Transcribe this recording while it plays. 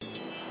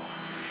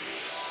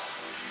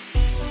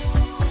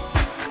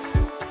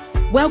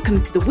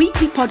Welcome to the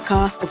weekly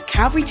podcast of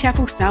Calvary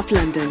Chapel, South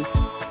London,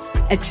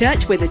 a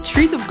church where the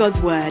truth of God's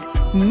word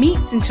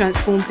meets and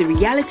transforms the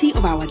reality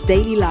of our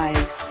daily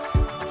lives.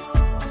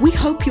 We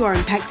hope you are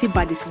impacted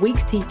by this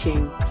week's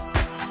teaching.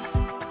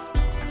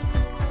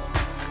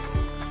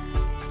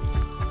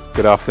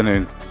 Good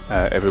afternoon,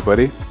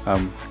 everybody.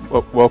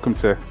 Welcome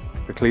to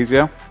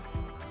Ecclesia.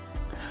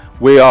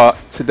 We are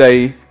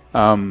today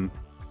currently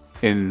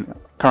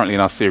in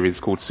our series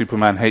called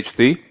Superman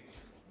HD.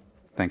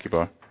 Thank you,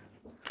 bro.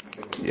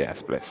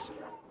 Yes, blessed.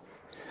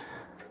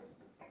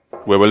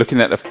 Where we're looking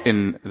at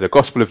in the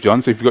Gospel of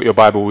John. So if you've got your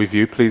Bible with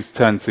you, please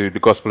turn to the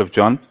Gospel of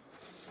John.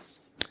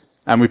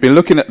 And we've been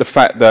looking at the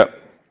fact that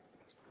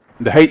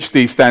the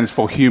HD stands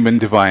for human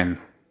divine.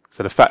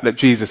 So the fact that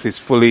Jesus is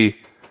fully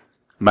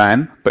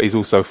man, but he's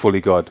also fully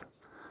God.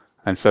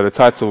 And so the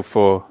title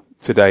for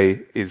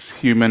today is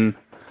Human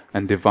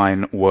and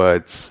Divine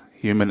Words.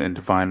 Human and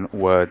Divine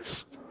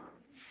Words.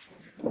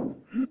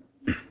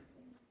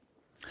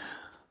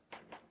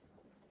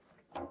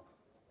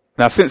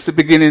 Now, since the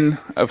beginning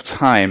of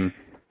time,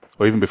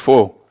 or even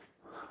before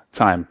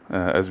time,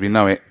 as we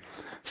know it,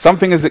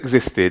 something has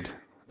existed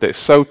that is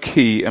so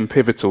key and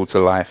pivotal to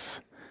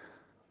life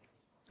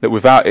that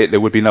without it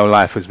there would be no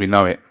life as we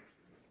know it.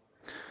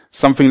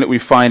 Something that we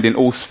find in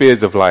all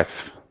spheres of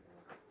life,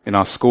 in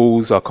our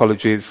schools, our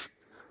colleges,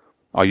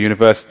 our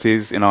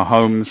universities, in our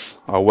homes,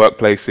 our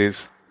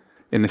workplaces,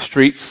 in the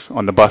streets,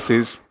 on the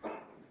buses,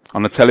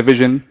 on the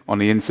television, on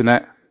the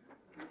internet.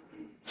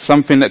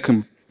 Something that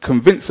can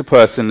convince a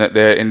person that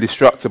they're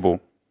indestructible,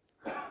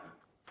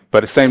 but at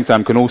the same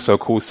time can also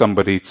cause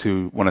somebody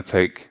to want to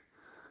take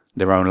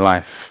their own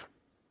life.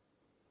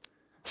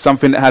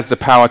 Something that has the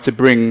power to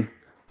bring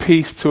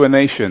peace to a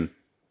nation,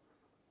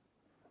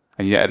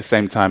 and yet at the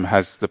same time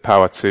has the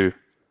power to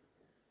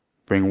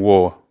bring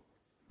war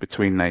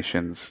between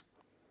nations.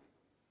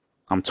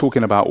 I'm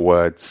talking about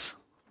words.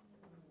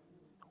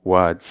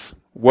 Words.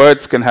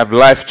 Words can have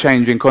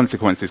life-changing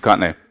consequences,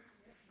 can't they?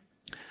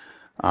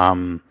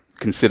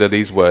 Consider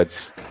these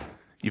words.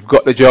 You've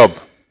got the job,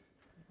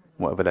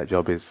 whatever that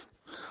job is.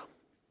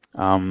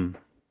 Do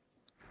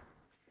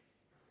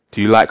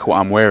you like what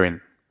I'm wearing?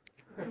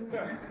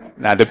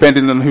 Now,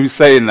 depending on who's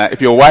saying that,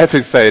 if your wife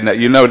is saying that,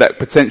 you know that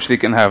potentially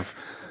can have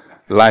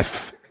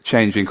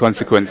life-changing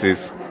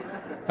consequences,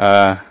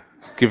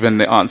 given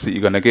the answer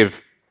you're going to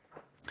give.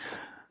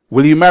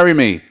 Will you marry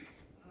me?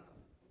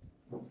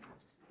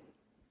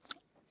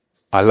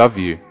 I love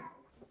you.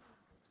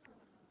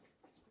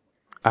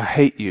 I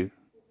hate you.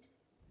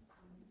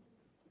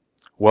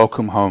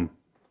 Welcome home.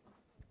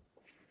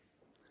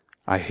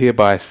 I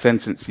hereby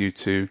sentence you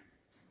to.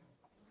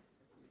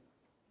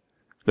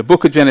 The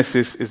book of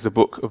Genesis is the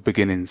book of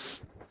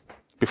beginnings.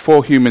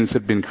 Before humans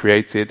had been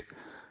created,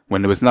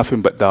 when there was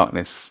nothing but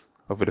darkness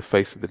over the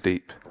face of the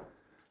deep,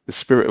 the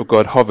Spirit of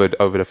God hovered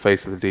over the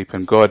face of the deep,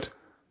 and God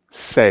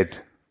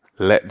said,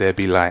 "Let there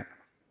be light."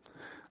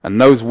 And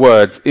those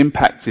words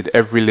impacted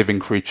every living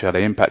creature.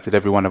 They impacted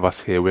every one of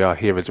us here. We are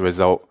here as a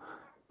result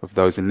of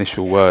those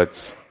initial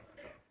words.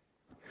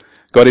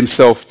 God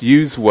himself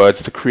used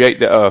words to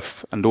create the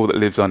earth and all that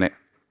lives on it,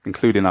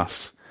 including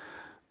us.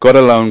 God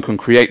alone can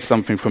create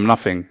something from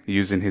nothing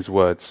using his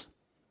words.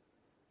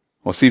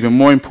 What's even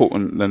more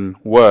important than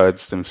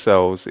words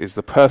themselves is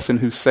the person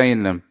who's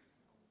saying them.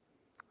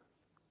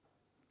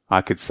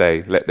 I could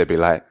say, "Let there be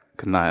light,"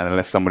 couldn't I? And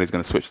unless somebody's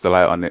going to switch the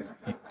light on it,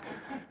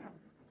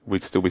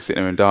 we'd still be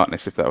sitting there in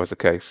darkness if that was the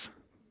case.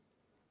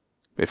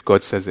 But if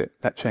God says it,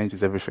 that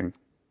changes everything.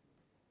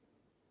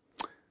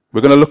 We're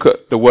going to look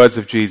at the words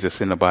of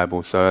Jesus in the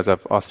Bible. So as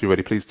I've asked you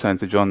already, please turn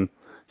to John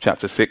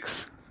chapter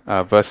 6,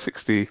 verse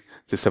 60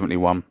 to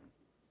 71.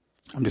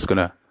 I'm just going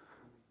to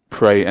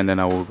pray and then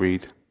I will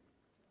read.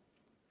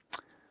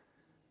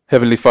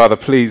 Heavenly Father,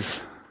 please,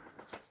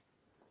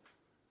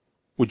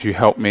 would you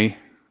help me?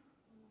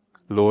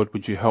 Lord,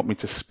 would you help me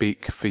to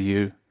speak for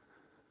you?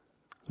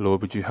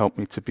 Lord, would you help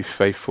me to be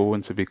faithful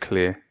and to be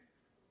clear?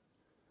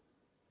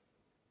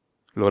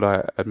 Lord,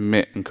 I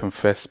admit and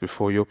confess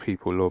before your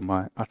people, Lord,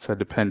 my utter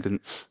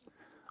dependence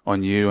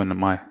on you and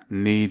my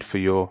need for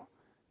your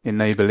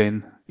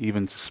enabling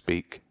even to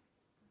speak.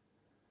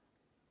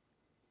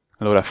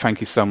 Lord, I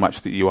thank you so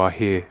much that you are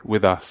here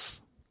with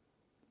us.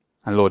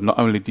 And Lord, not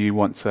only do you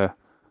want to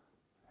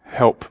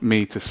help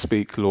me to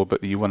speak, Lord,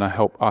 but you want to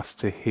help us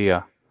to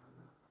hear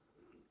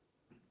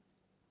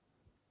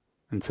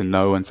and to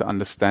know and to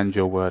understand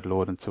your word,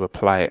 Lord, and to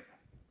apply it.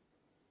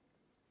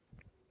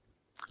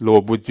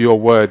 Lord, would your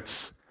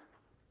words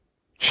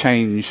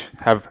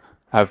have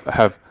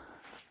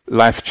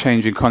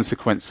life-changing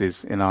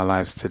consequences in our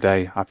lives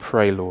today? I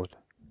pray, Lord.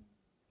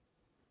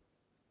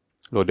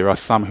 Lord, there are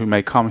some who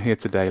may come here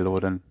today,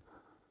 Lord, and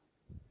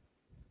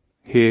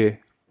hear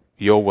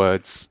your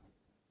words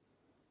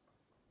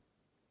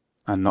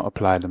and not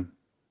apply them.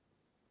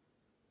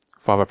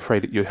 Father, I pray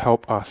that you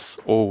help us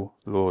all,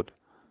 Lord,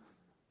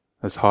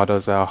 as hard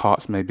as our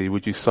hearts may be.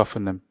 Would you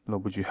soften them?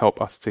 Lord, would you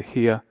help us to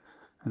hear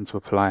and to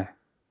apply?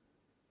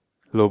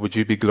 Lord, would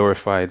you be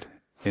glorified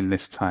in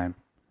this time?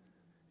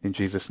 In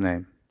Jesus'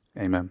 name,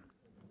 amen.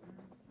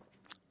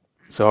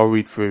 So I'll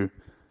read through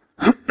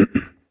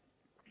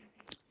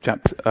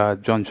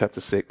John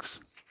chapter 6,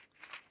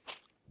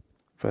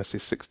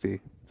 verses 60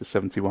 to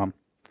 71.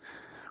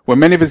 When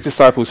many of his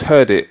disciples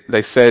heard it,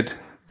 they said,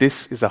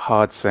 "This is a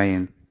hard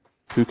saying.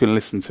 Who can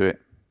listen to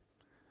it?"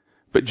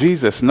 But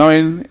Jesus,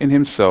 knowing in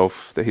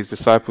himself that his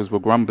disciples were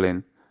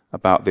grumbling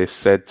about this,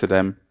 said to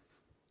them,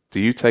 "Do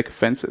you take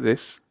offense at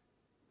this?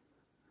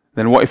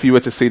 Then what if you were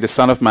to see the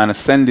Son of Man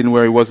ascending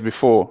where he was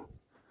before?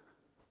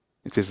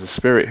 It is the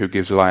Spirit who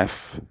gives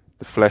life.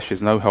 The flesh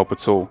is no help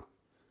at all.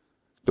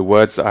 The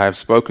words that I have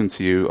spoken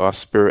to you are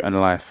spirit and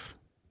life.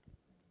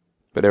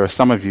 But there are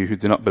some of you who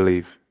do not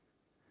believe."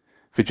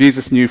 For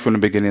Jesus knew from the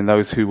beginning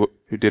those who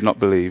did not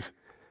believe,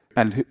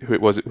 and who it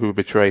was who would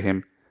betray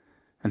him.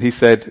 And he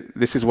said,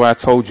 "This is why I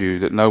told you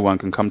that no one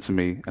can come to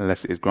me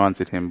unless it is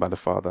granted him by the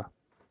Father."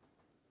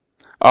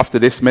 After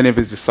this, many of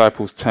his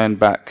disciples turned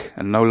back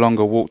and no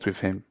longer walked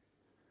with him.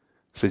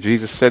 So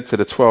Jesus said to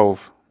the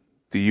 12,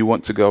 "Do you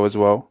want to go as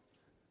well?"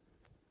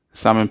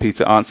 Simon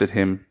Peter answered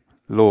him,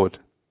 "Lord,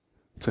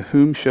 to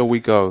whom shall we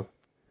go?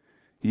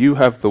 You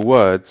have the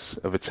words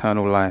of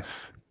eternal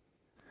life.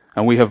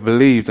 And we have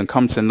believed and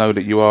come to know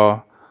that you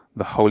are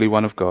the Holy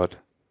One of God."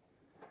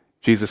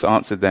 Jesus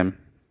answered them,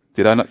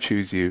 "Did I not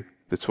choose you,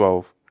 the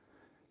 12,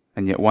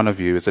 and yet one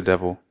of you is a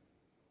devil?"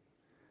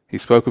 He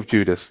spoke of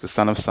Judas, the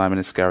son of Simon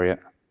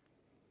Iscariot,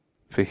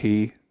 for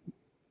he,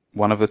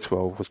 one of the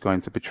 12, was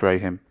going to betray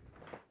him.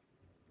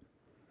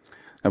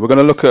 Now we're going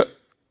to look at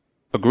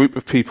a group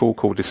of people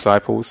called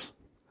disciples.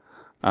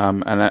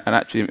 And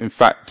actually, in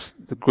fact,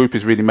 the group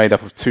is really made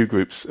up of two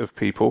groups of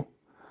people.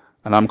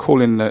 And I'm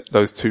calling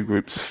those two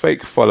groups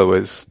fake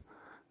followers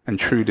and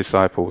true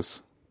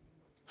disciples.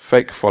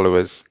 Fake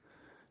followers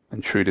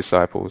and true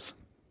disciples.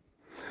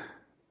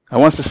 I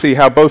want us to see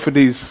how both of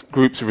these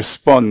groups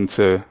respond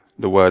to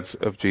the words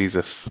of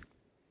Jesus.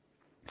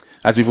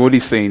 As we've already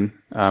seen,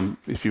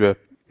 if you were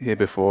here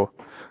before,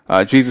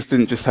 Jesus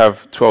didn't just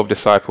have 12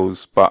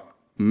 disciples, but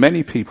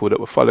many people that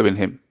were following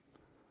him.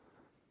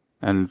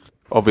 And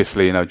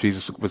obviously,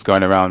 Jesus was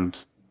going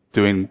around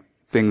doing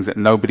things that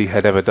nobody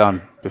had ever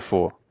done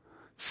before,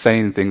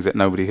 saying things that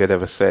nobody had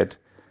ever said.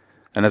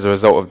 And as a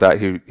result of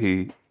that,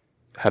 he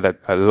had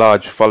a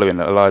large following,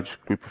 a large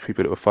group of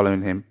people that were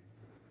following him.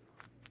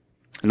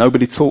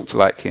 Nobody talked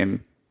like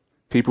him.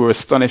 People were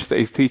astonished at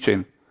his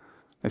teaching.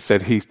 They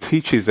said he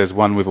teaches as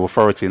one with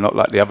authority, not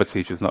like the other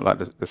teachers, not like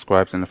the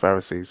scribes and the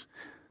Pharisees.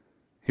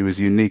 He was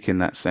unique in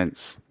that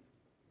sense.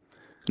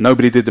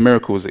 Nobody did the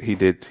miracles that he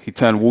did. He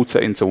turned water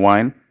into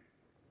wine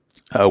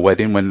at a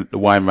wedding when the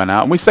wine ran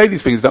out. And we say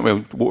these things, don't we?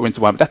 Water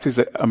into wine, but that is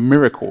a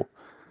miracle.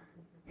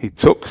 He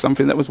took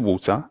something that was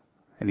water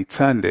and he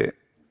turned it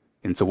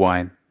into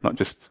wine. Not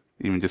just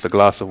a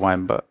glass of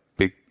wine, but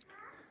big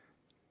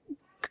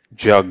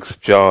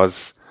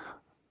jars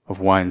of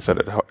wine so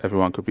that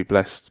everyone could be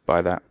blessed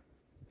by that.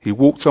 He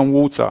walked on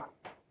water.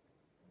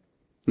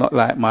 Not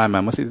like my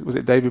man. Was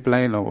it David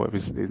Blaine or whatever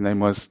his name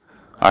was?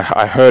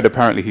 I heard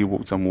apparently he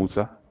walked on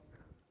water.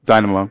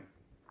 Dynamo.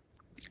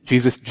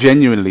 Jesus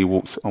genuinely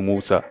walked on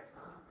water.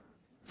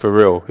 For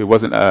real. It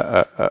wasn't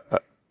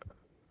a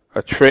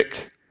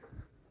trick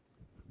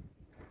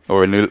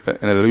or an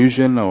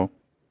illusion, or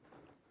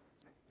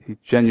he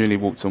genuinely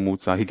walked on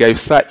water. He gave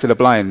sight to the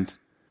blind.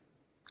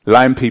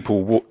 Lame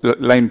people walked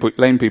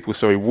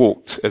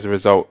as a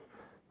result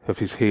of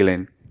his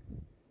healing.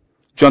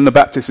 John the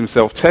Baptist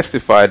himself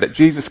testified that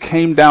Jesus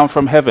came down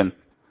from heaven.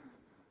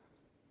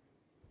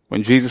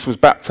 When Jesus was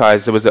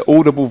baptized, there was an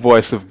audible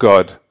voice of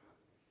God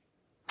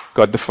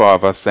the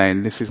Father,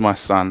 saying, "This is my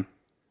Son,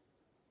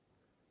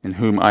 in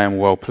whom I am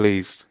well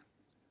pleased."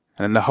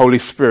 And then the Holy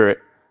Spirit,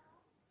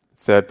 the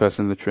third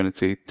person of the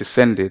Trinity,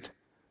 descended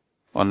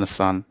on the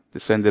Son,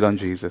 descended on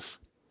Jesus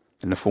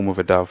in the form of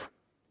a dove.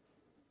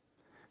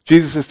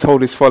 Jesus has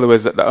told his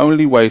followers that the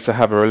only way to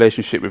have a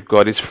relationship with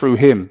God is through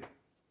him.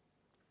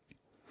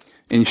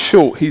 In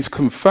short, he's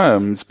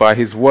confirmed by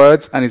his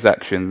words and his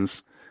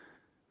actions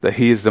that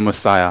he is the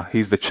Messiah.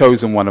 He's the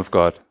chosen one of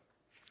God.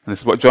 And this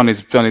is what John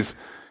is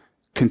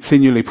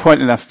continually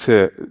pointing us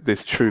to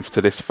this truth,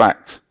 to this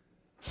fact,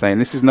 saying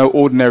this is no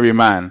ordinary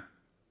man.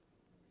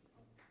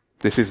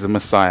 This is the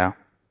Messiah.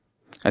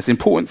 And it's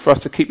important for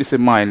us to keep this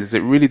in mind, as it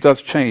really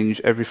does change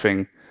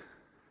everything,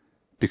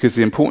 because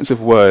the importance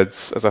of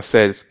words, as I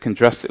said, can be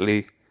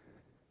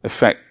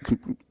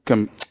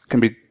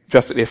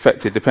drastically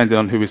affected depending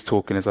on who is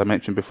talking, as I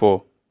mentioned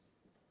before.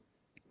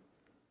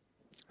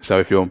 So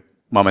if your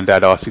mum and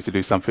dad ask you to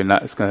do something,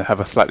 that's going to have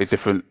a slightly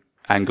different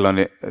angle on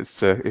it as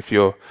to if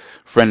your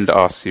friend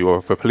asks you, or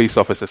if a police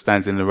officer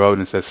stands in the road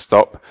and says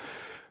stop.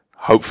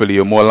 Hopefully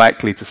you're more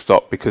likely to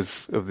stop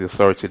because of the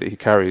authority that he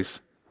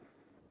carries.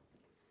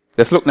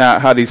 Let's look now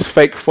at how these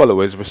fake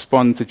followers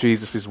respond to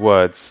Jesus'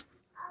 words.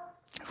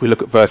 If we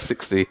look at verse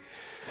 60,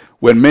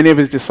 when many of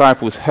his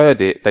disciples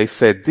heard it, they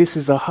said, "This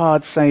is a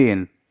hard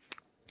saying.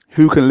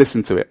 Who can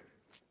listen to it?"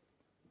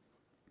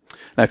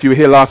 Now, if you were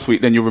here last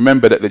week, then you'll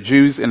remember that the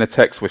Jews in the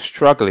text were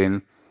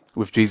struggling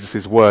with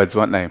Jesus' words,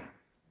 weren't they?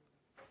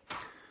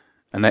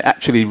 And they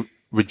actually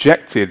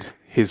rejected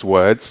his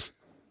words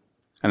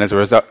And as a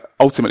result,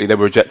 ultimately they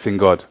were rejecting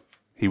God.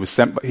 He was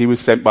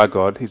sent by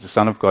God. He's the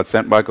Son of God,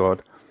 sent by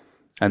God.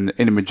 And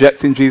in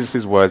rejecting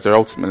Jesus' words, they're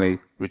ultimately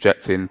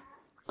rejecting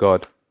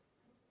God.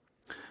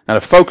 Now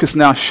the focus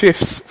now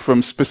shifts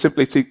from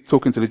specifically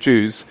talking to the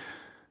Jews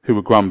who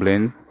were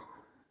grumbling,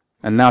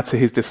 and now to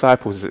his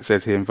disciples, as it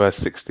says here in verse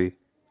 60.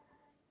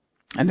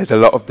 And there's a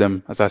lot of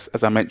them,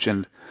 as I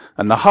mentioned.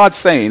 And the hard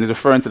saying is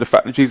referring to the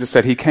fact that Jesus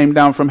said he came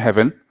down from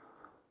heaven.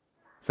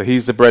 So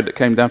he's the bread that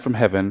came down from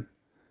heaven.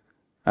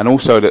 And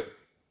also that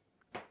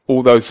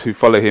all those who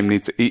follow him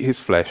need to eat his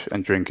flesh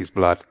and drink his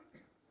blood.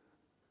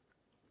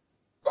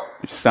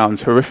 Which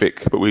sounds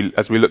horrific, but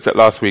as we looked at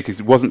last week,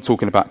 he wasn't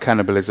talking about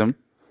cannibalism.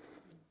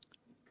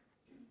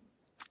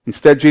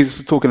 Instead, Jesus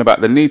was talking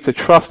about the need to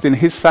trust in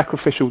his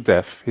sacrificial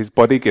death, his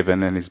body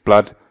given and his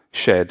blood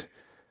shed.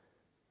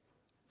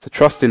 To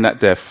trust in that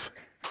death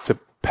to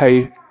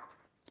pay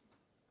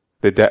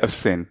the debt of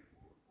sin.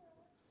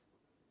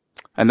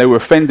 And they were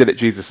offended at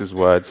Jesus'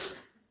 words.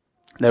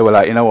 They were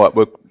like, you know what,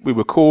 we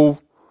were cool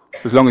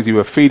as long as you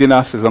were feeding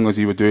us, as long as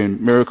you were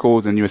doing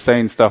miracles and you were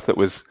saying stuff that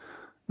was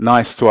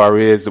nice to our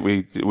ears that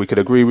we could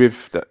agree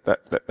with,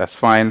 that's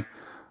fine.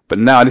 But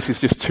now this is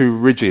just too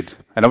rigid.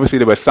 And obviously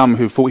there were some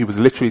who thought he was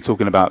literally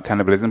talking about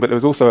cannibalism, but there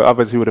was also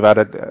others who would have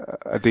had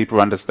a deeper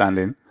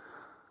understanding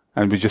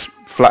and were just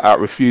flat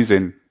out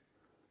refusing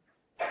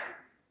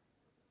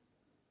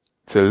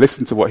to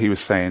listen to what he was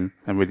saying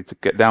and really to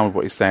get down with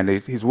what he's saying.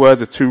 His words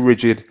are too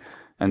rigid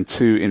and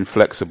too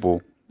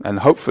inflexible. And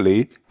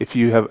hopefully, if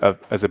you have,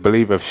 as a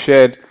believer,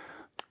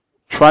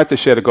 tried to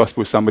share the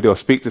gospel with somebody or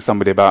speak to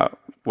somebody about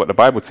what the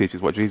Bible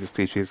teaches, what Jesus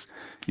teaches,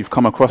 you've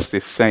come across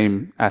this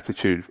same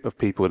attitude of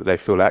people that they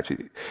feel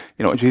actually,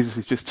 you know, Jesus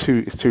is just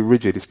it's too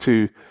rigid,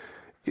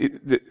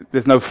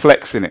 there's no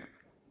flex in it.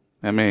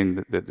 I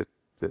mean,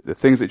 the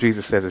things that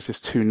Jesus says is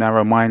just too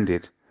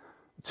narrow-minded,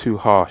 too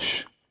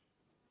harsh.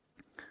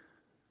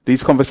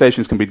 These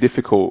conversations can be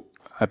difficult,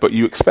 but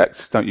you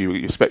expect, don't you?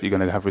 You expect you're going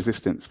to have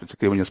resistance,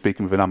 particularly when you're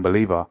speaking with an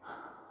unbeliever.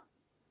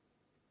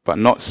 But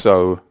not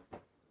so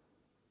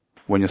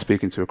when you're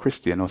speaking to a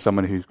Christian or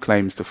someone who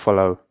claims to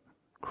follow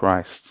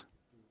Christ.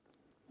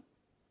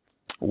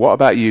 What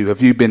about you?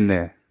 Have you been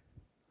there?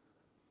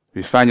 Have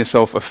you found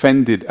yourself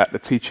offended at the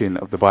teaching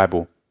of the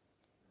Bible?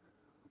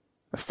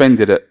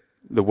 Offended at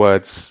the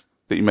words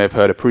that you may have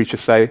heard a preacher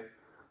say?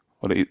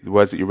 Or the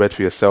words that you read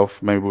for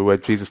yourself, maybe where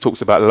Jesus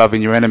talks about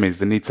loving your enemies,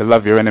 the need to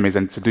love your enemies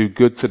and to do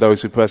good to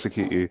those who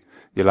persecute you.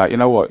 You're like, you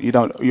know what? You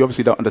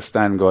obviously don't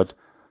understand, God,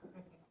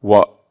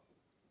 what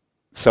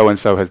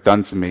so-and-so has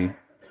done to me.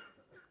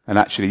 And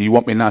actually, you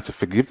want me now to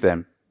forgive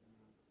them.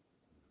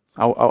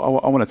 I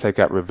want to take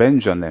out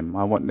revenge on them.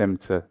 I want them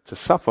to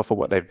suffer for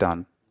what they've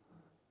done.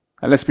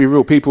 And let's be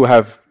real, people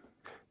have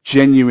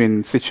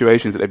genuine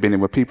situations that they've been in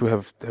where people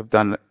have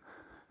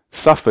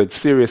suffered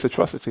serious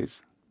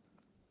atrocities.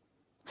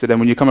 So then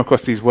when you come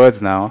across these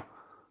words now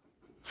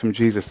from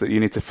Jesus that you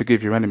need to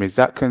forgive your enemies,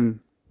 that can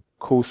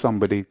cause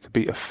somebody to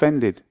be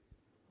offended.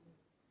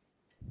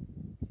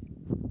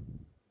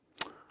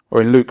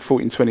 Or in Luke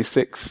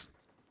 14:26,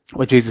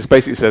 where Jesus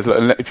basically says,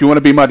 look, if you want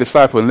to be my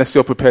disciple, unless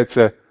you're prepared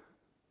to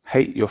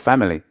hate your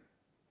family,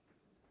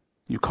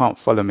 you can't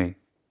follow me.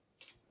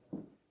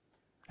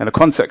 And the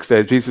context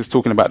there, Jesus is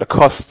talking about the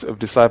cost of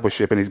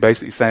discipleship, and he's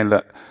basically saying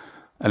that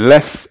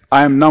unless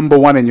I am number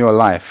one in your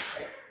life,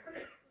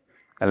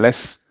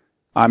 unless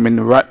I'm in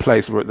the right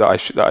place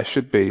that I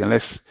should be,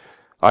 unless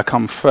I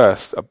come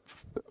first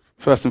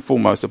and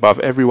foremost above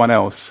everyone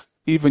else,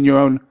 even your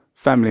own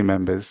family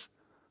members,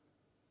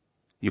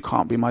 you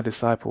can't be my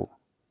disciple.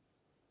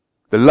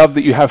 The love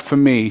that you have for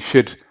me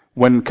should,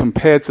 when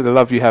compared to the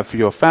love you have for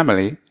your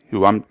family,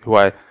 who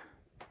I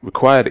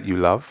require that you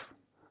love,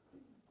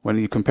 when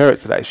you compare it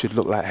to that, it should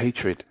look like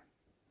hatred.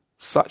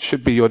 Such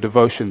should be your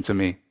devotion to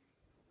me.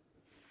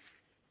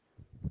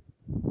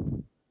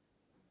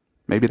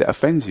 Maybe that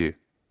offends you.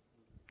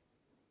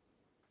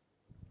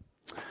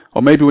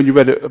 Or maybe when you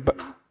read it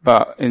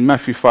about in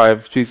Matthew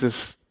 5,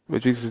 Jesus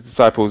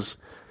disciples,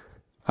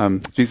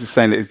 Jesus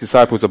saying that his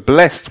disciples are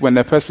blessed when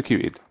they're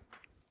persecuted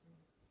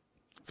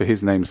for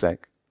his name's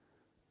sake.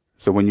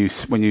 So when you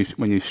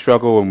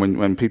struggle and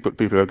when people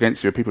are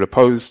against you, people are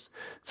opposed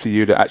to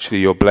you, that actually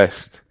you're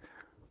blessed.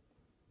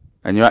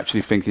 And you're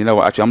actually thinking, you know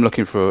what, actually I'm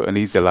looking for an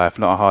easier life,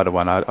 not a harder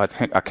one. I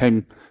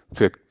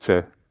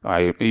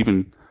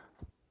even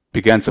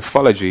began to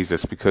follow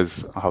Jesus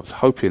because I was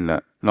hoping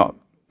that, not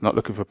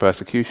looking for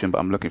persecution, but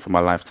I'm looking for my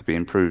life to be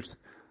improved.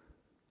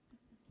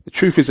 The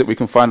truth is that we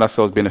can find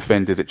ourselves being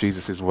offended at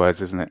Jesus'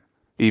 words, isn't it?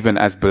 Even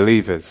as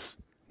believers,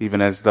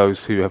 even as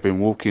those who have been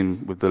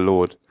walking with the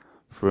Lord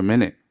for a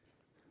minute.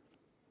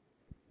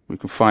 We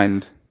can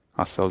find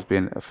ourselves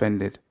being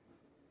offended.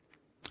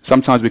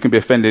 Sometimes we can be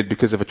offended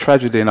because of a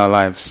tragedy in our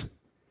lives.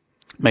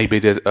 Maybe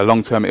there's a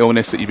long-term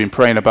illness that you've been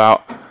praying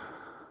about,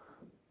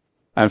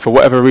 and for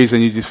whatever reason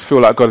you just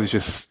feel like God is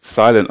just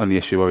silent on the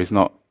issue, or he's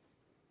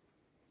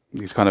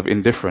kind of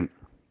indifferent.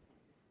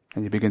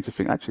 And you begin to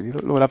think, actually,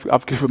 Lord,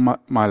 I've given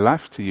my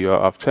life to you,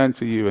 I've turned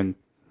to you, and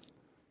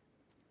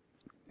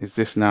is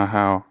this now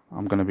how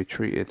I'm going to be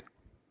treated?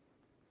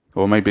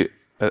 Or maybe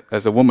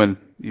as a woman,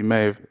 you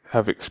may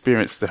have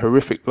experienced the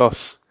horrific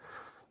loss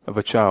of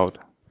a child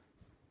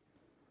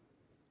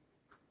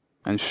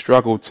and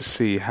struggled to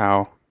see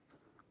how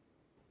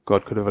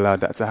God could have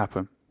allowed that to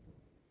happen.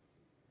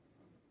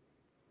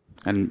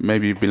 And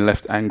maybe you've been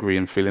left angry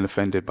and feeling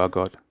offended by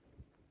God.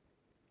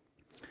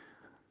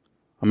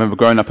 I remember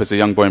growing up as a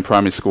young boy in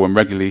primary school and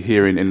regularly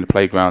hearing in the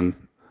playground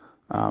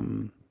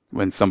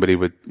when somebody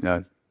would,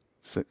 it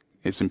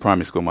was in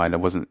primary school, mine. It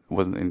wasn't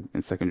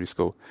in secondary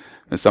school,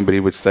 and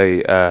somebody would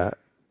say, a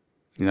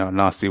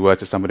nasty word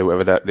to somebody,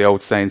 whatever. That the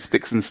old saying,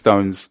 "Sticks and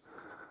stones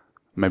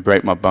may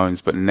break my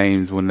bones, but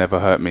names will never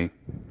hurt me."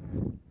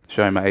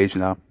 Showing my age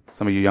now.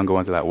 Some of you younger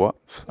ones are like, "What?"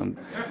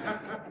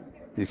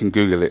 You can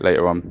Google it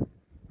later on.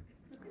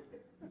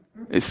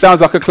 It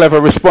sounds like a clever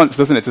response,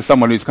 doesn't it, to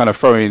someone who's kind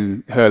of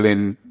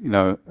hurling,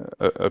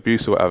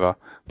 abuse or whatever.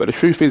 But the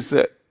truth is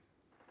that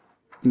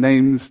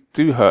names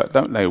do hurt,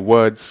 don't they?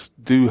 Words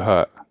do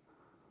hurt.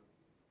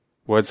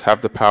 Words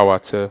have the power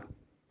to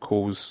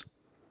cause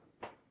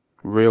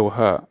real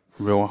hurt,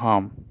 real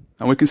harm.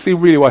 And we can see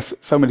really why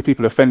so many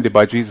people are offended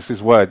by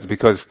Jesus' words,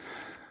 because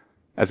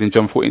as in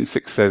John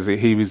 14:6 says,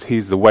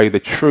 he's the way, the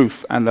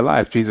truth, and the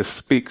life. Jesus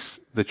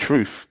speaks the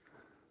truth.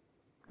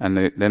 And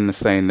then the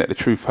saying that the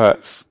truth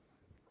hurts.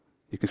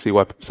 You can see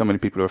why so many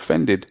people are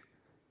offended.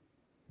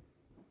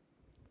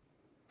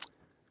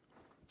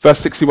 Verse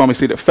 61, we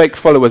see that fake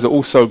followers are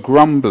also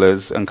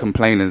grumblers and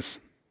complainers.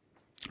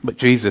 But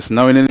Jesus,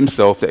 knowing in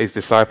himself that his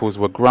disciples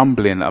were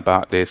grumbling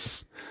about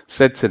this,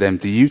 said to them,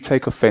 "Do you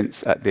take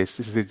offense at this?"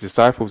 This is his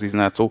disciples he's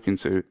now talking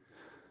to.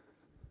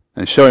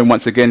 And showing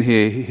once again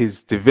here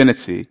his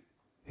divinity,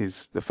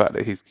 the fact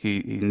that he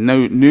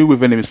knew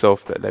within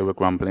himself that they were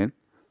grumbling.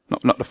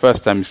 Not the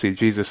first time you see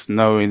Jesus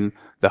knowing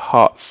the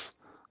hearts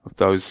of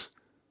those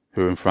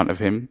who are in front of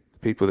him, the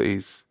people that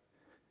he's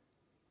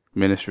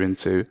ministering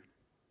to.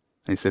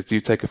 And he says, "Do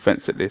you take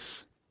offense at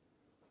this?"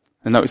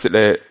 And notice that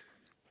they're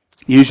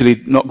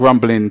usually not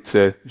grumbling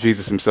to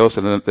Jesus himself,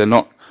 so they're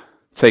not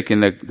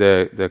taking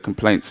the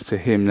complaints to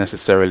him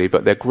necessarily,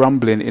 but they're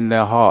grumbling in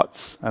their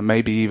hearts and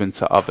maybe even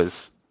to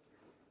others.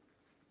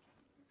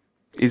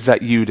 Is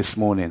that you this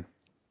morning?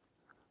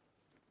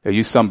 Are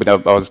you somebody? I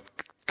was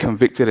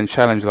convicted and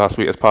challenged last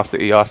week as Pastor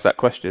E asked that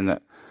question,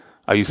 that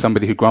are you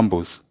somebody who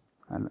grumbles?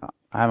 And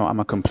I'm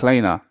a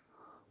complainer.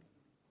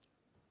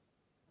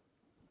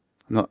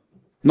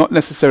 Not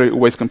necessarily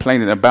always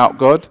complaining about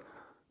God,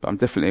 but I'm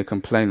definitely a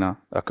complainer.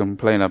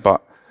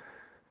 But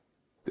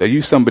are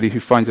you somebody who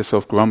finds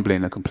yourself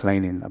grumbling and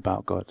complaining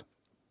about God?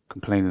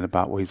 Complaining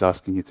about what he's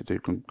asking you to do,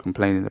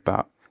 complaining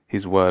about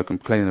his word,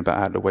 complaining about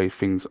how the way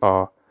things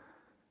are.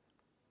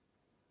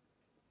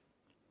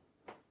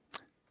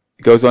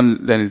 It goes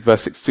on then in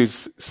verse 62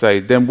 to say,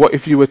 "Then what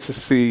if you were to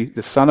see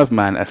the Son of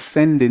Man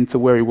ascending to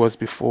where he was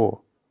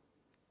before?"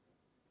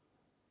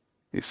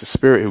 It's the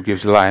Spirit who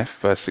gives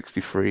life, verse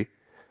 63.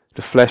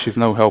 "The flesh is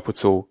no help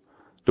at all.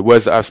 The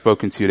words that I've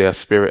spoken to you, they are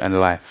spirit and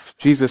life."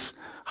 Jesus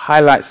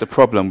highlights the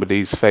problem with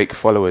these fake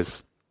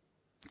followers,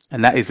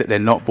 and that is that they're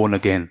not born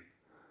again.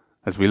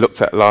 As we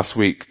looked at last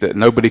week, that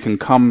nobody can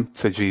come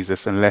to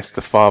Jesus unless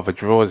the Father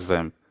draws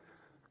them.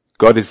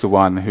 God is the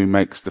one who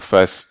makes the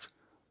first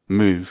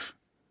move.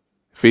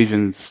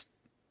 Ephesians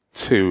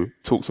 2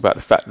 talks about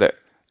the fact that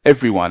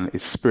everyone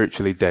is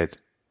spiritually dead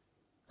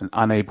and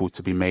unable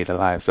to be made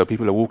alive. So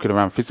people are walking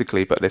around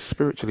physically, but they're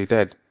spiritually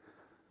dead,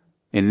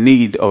 in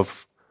need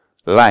of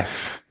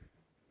life.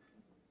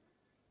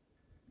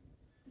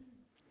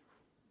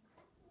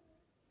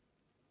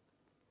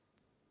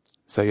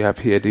 So you have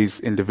here these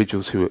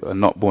individuals who are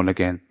not born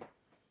again,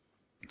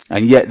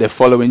 and yet they're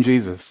following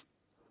Jesus.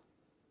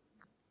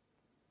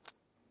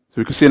 So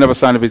we can see another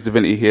sign of his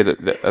divinity here,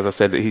 that as I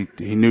said, that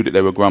he knew that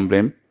they were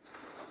grumbling.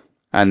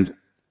 And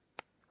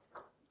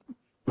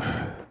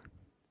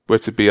we're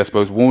to be, I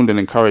suppose, warned and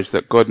encouraged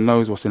that God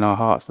knows what's in our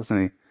hearts,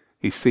 doesn't he?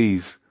 He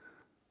sees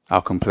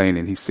our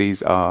complaining. He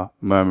sees our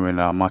murmuring,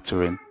 our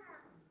muttering.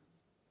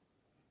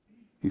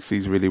 He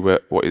sees really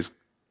what is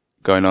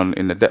going on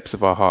in the depths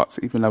of our hearts,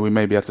 even though we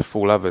may be able to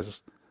fool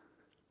others.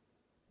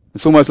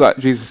 It's almost like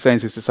Jesus saying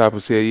to his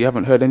disciples here, "You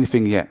haven't heard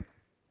anything yet.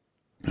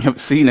 You haven't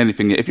seen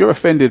anything yet. If you're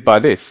offended by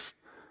this,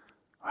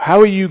 how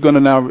are you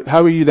then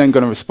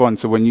going to respond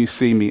to when you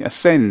see me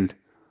ascend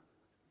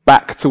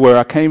back to where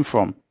I came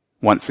from?"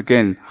 Once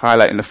again,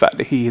 highlighting the fact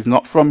that he is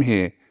not from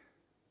here.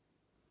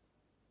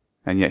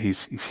 And yet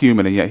he's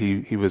human, and yet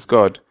he was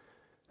God.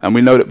 And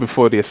we know that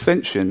before the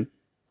ascension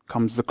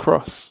comes the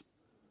cross.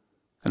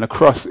 And the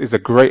cross is a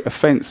great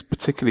offense,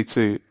 particularly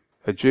to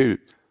a Jew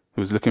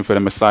who was looking for the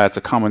Messiah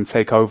to come and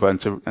take over and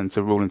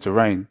to rule and to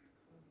reign.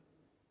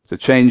 To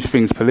change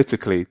things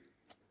politically,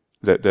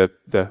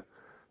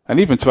 and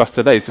even to us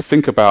today, to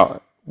think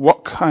about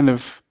what kind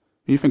of,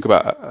 when you think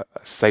about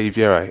a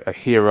savior, a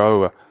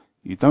hero,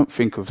 you don't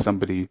think of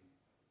somebody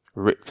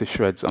ripped to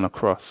shreds on a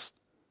cross.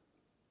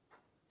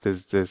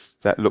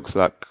 That looks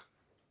like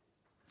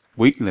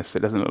weakness. It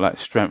doesn't look like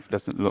strength. It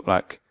doesn't look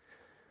like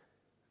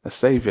a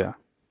savior.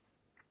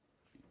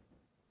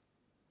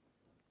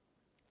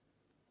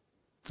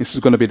 This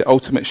was going to be the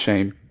ultimate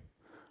shame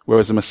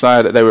whereas the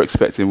Messiah that they were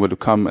expecting would have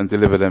come and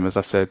deliver them, as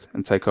I said,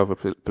 and take over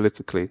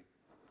politically.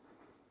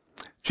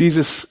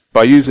 Jesus,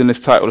 by using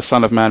this title, the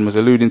Son of Man, was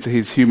alluding to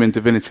his human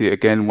divinity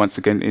again. Once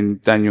again, in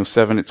Daniel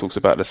 7, it talks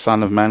about the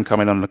Son of Man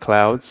coming on the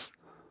clouds.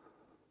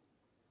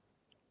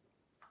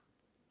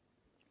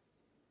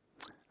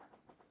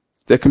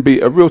 There can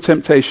be a real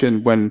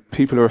temptation when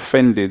people are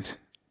offended,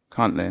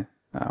 can't there,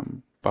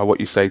 by what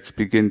you say, to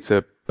begin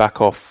to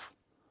back off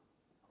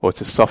or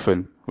to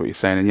soften what you're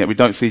saying, and yet we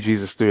don't see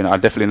Jesus doing it. I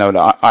definitely know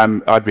that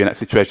I'd be in that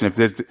situation if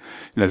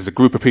there's a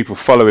group of people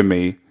following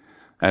me,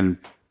 and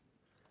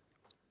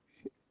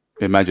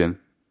imagine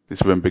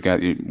this room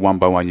began, one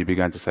by one, you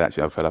began to say,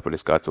 actually, I fell up with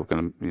this guy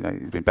talking,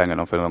 he's been banging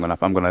on for long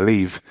enough, I'm going to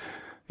leave,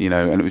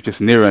 and it was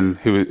just Niran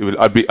who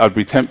I'd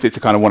be tempted to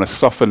kind of want to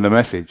soften the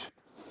message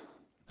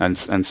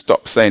and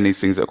stop saying these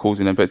things that are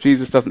causing them. But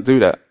Jesus doesn't do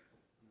that.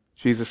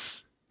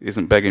 Jesus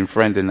isn't begging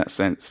friend in that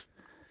sense.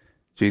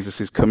 Jesus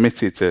is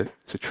committed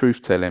to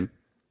truth telling.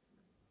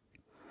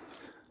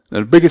 Now,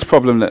 the biggest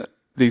problem that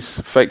these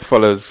fake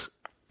followers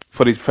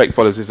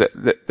is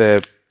that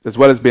they're, as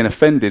well as being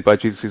offended by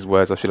Jesus'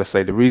 words, or should I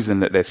say, the reason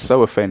that they're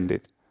so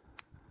offended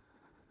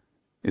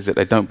is that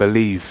they don't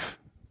believe.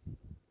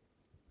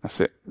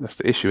 That's it. That's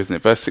the issue, isn't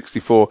it? Verse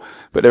 64.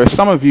 But there are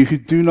some of you who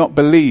do not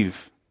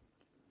believe.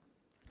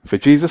 For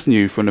Jesus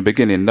knew from the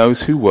beginning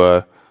those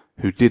who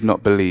did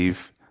not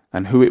believe,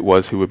 and who it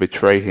was who would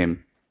betray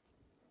him.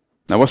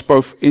 Now, what's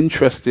both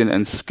interesting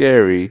and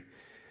scary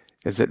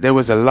is that there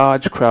was a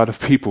large crowd of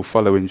people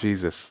following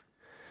Jesus,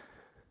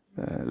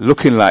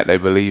 looking like they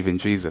believe in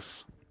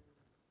Jesus.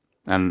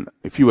 And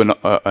if you were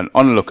an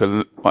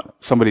onlooker,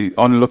 somebody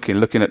onlooking,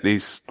 looking at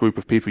these group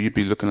of people, you'd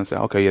be looking and say,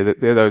 okay, yeah,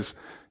 they're those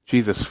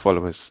Jesus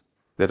followers.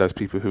 They're those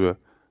people who are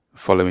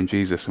following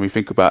Jesus. And we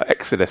think about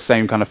Exodus,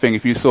 same kind of thing.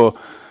 If you saw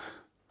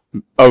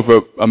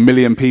over 1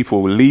 million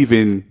people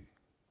leaving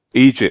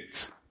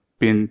Egypt,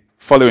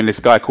 following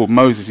this guy called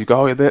Moses, you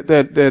go, oh, yeah,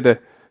 they're the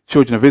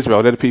children of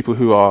Israel. They're the people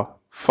who are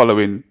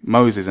following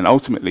Moses and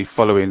ultimately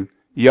following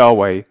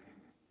Yahweh,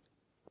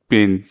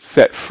 being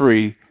set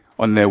free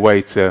on their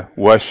way to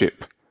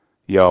worship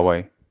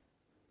Yahweh.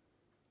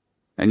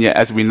 And yet,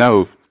 as we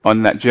know,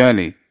 on that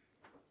journey,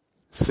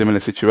 similar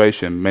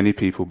situation, many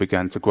people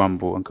began to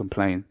grumble and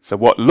complain. So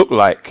what looked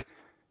like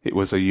it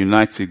was a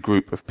united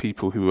group of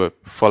people who were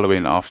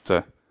following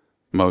after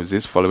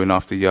Moses, following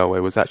after Yahweh,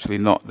 was actually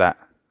not that.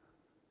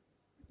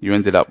 You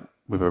ended up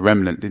with a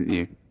remnant, didn't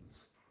you?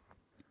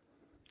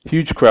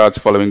 Huge crowds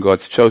following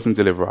God's chosen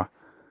deliverer.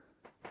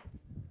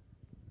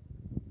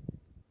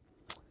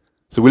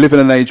 So we live in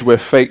an age where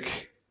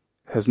fake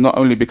has not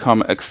only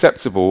become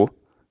acceptable,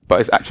 but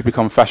it's actually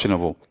become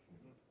fashionable.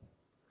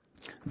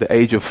 The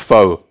age of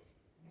faux.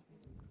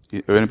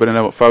 Anybody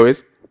know what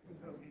faux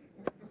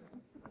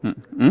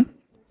is?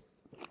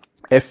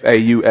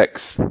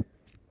 F-A-U-X.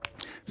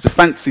 It's a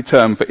fancy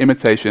term for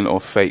imitation or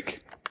fake.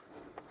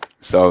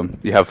 So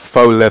you have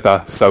faux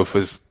leather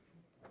sofas.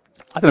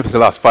 I don't know if it's the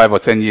last 5 or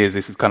 10 years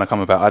this has kind of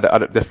come about. I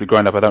definitely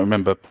growing up, I don't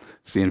remember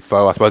seeing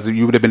faux. I suppose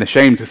you would have been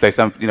ashamed to say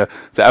something,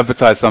 to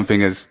advertise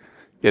something as,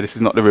 yeah, this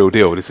is not the real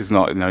deal. This is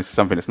not, this is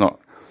something that's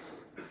not.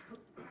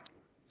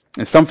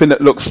 It's something that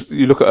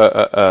you look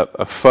at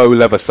a faux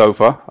leather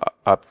sofa.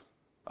 I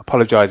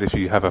apologize if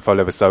you have a faux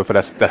leather sofa.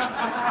 That's,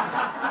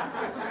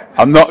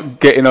 I'm not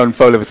getting on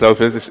faux leather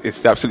sofas.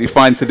 It's absolutely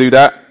fine to do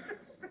that.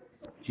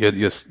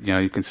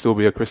 You can still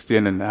be a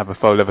Christian and have a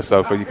faux leather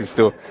sofa. You can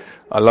still,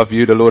 I love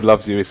you, the Lord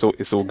loves you,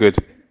 it's all good.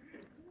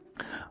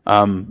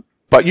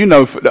 But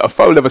a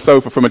faux leather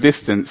sofa from a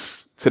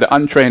distance, to the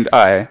untrained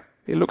eye,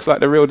 it looks like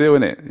the real deal,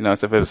 innit?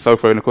 So if there's a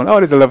sofa in the corner, oh,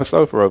 there's a leather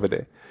sofa over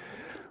there.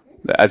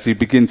 As you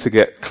begin to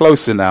get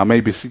closer now,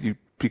 maybe you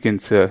begin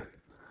to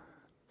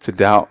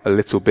doubt a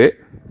little bit,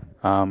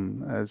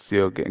 as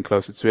you're getting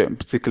closer to it, and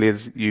particularly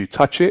as you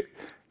touch it,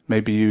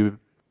 maybe you're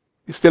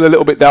still a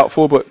little bit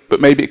doubtful,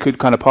 but maybe it could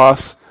kind of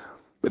pass.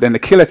 But then the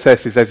killer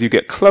test is as you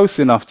get close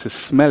enough to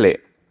smell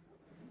it.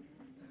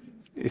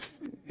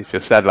 If you're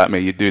sad like me,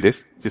 you do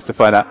this just to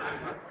find out.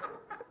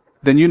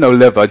 Then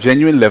leather,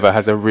 genuine leather,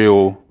 has a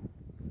real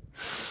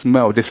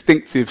smell,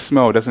 distinctive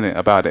smell, doesn't it,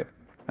 about it?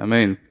 I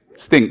mean,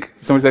 stink.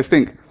 Somebody say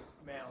stink?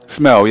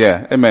 Smell,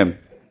 yeah. Amen.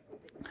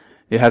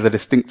 It has a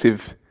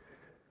distinctive,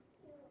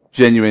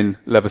 genuine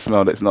leather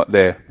smell that's not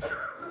there.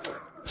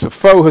 So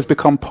faux has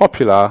become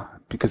popular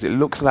because it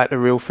looks like the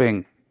real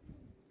thing,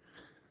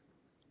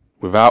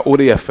 without all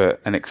the effort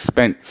and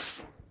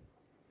expense.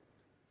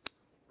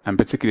 And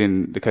particularly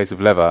in the case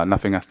of leather,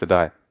 nothing has to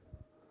die.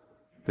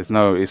 It's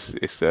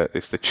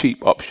the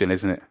cheap option,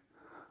 isn't it?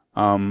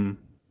 And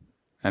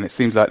it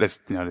seems like there's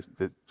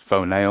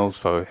faux nails,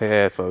 faux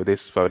hair, faux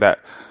this, faux that.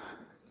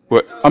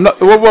 I'm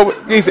not.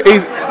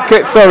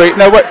 Okay, sorry.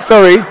 No, wait.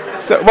 Sorry.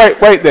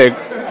 Wait there.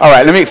 All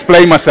right. Let me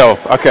explain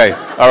myself. Okay.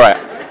 All right.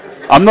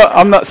 I'm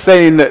not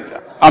saying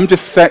that. I'm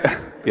just saying.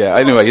 Yeah.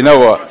 Anyway, you know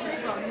what?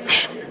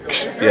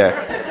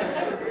 Yeah.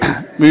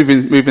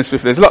 moving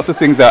swiftly. There's lots of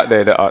things out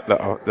there that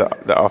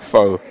are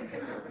faux.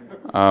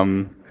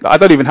 I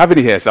don't even have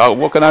any hair, so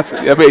what can I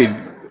say? I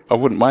mean, I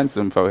wouldn't mind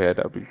some faux hair.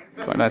 That would be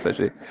quite nice,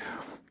 actually.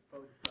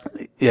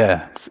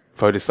 Yeah,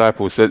 for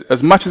disciples. So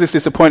as much as it's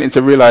disappointing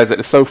to realize that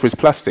the sofa is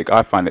plastic,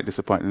 I find it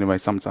disappointing anyway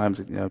sometimes,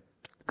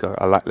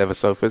 I like leather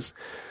sofas.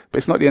 But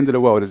it's not the end of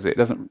the world, is it? It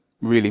doesn't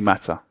really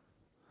matter.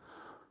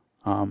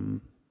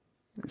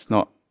 It's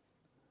not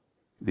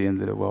the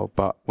end of the world.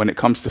 But when it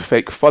comes to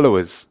fake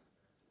followers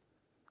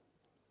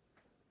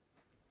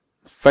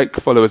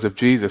of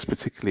Jesus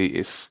particularly,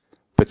 is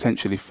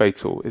potentially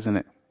fatal, isn't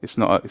it? It's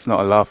not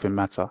a laughing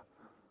matter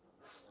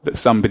that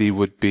somebody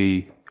would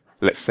be,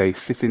 let's say,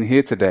 sitting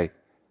here today,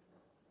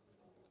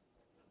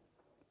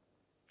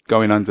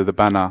 going under the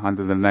banner,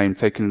 under the name,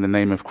 taking the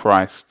name of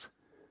Christ,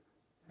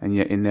 and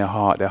yet in their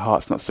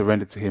heart's not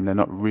surrendered to him. They're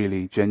not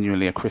really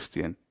genuinely a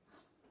Christian.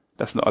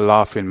 That's not a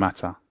laughing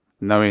matter.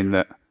 Knowing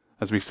that,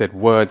 as we said,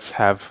 words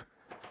have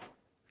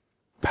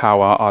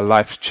power, our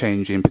lives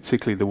changing,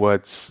 particularly the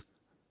words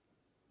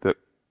that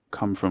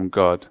come from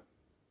God.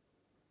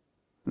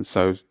 And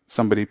so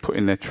somebody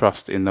putting their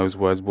trust in those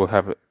words will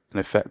have an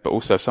effect, but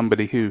also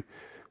somebody who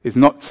is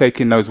not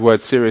taking those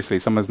words seriously,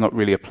 someone's not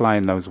really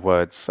applying those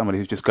words, somebody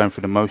who's just going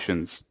through the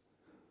motions.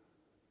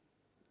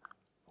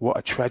 What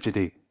a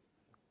tragedy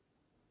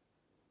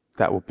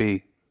that will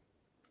be.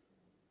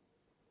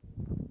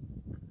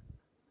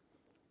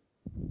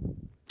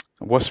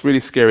 And what's really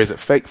scary is that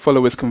fake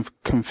followers can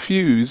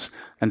confuse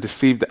and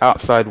deceive the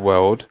outside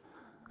world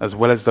as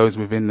well as those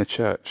within the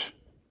church.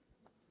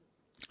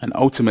 And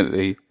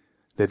ultimately,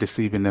 they're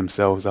deceiving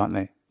themselves, aren't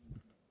they?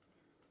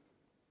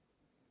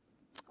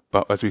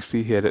 But as we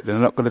see here, that they're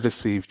not going to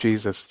deceive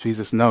Jesus.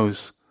 Jesus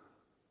knows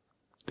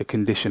the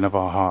condition of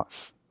our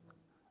hearts.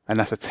 And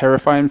that's a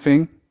terrifying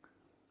thing,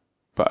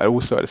 but I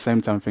also at the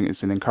same time think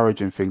it's an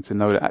encouraging thing to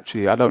know that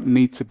actually I don't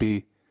need to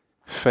be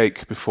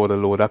fake before the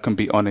Lord. I can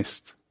be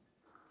honest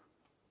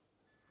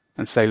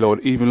and say,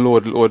 Lord,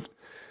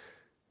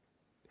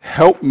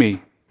 help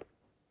me.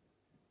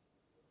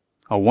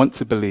 I want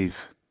to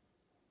believe.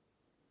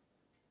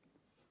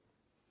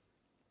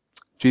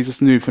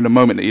 Jesus knew from the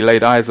moment that he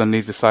laid eyes on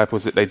these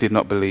disciples that they did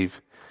not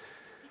believe.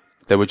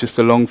 They were just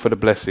along for the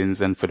blessings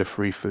and for the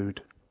free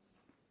food.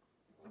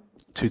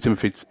 2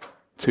 Timothy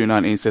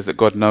 2:19 says that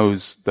God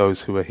knows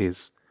those who are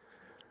his.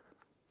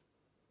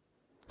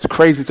 It's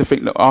crazy to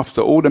think that after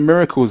all the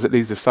miracles that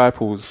these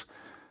disciples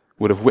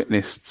would have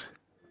witnessed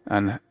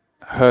and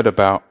heard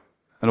about,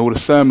 and all the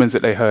sermons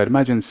that they heard,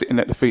 imagine sitting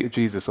at the feet of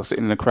Jesus or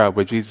sitting in a crowd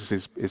where Jesus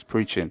is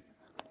preaching.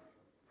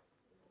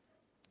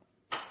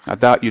 I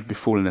doubt you'd be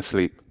falling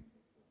asleep.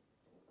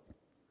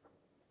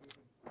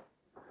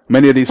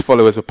 Many of these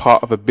followers were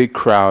part of a big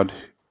crowd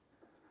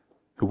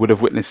who would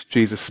have witnessed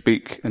Jesus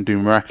speak and do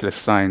miraculous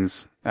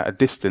signs at a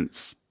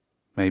distance.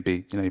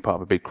 Maybe, you're part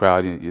of a big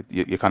crowd,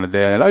 you're kind of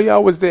there, and, oh yeah, I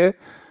was there.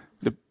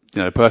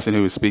 The person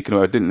who was speaking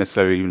didn't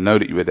necessarily even know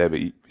that you were there,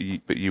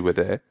 but you were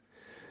there.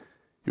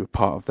 You were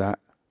part of that.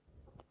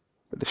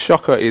 But the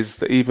shocker is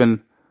that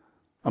even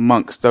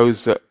amongst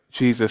those that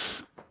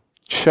Jesus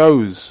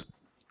chose,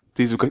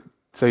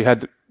 so he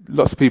had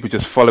lots of people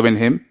just following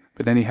him,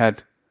 but then he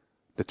had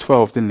the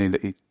 12,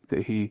 didn't he,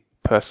 that he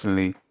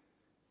personally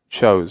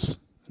chose.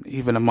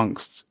 Even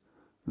amongst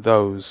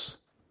those,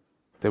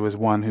 there was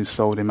one who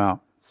sold him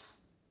out.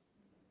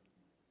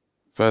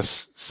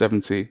 Verse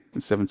 70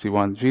 and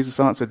 71, Jesus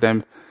answered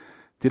them,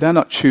 "Did I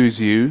not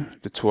choose you,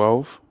 the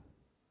 12?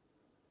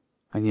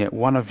 And yet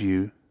one of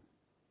you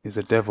is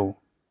a devil."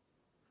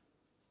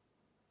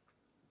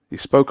 He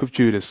spoke of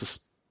Judas,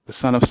 the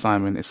son of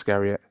Simon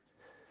Iscariot,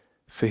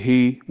 for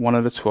he, one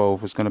of the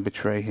 12, was going to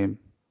betray him.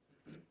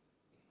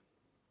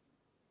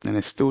 And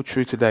it's still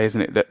true today,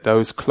 isn't it, that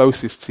those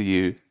closest to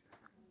you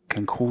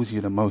can cause you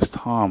the most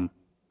harm.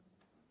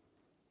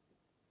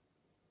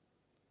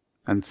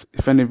 And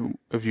if any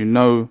of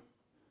you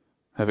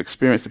have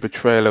experienced the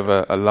betrayal of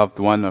a loved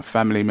one, a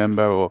family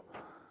member, or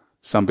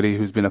somebody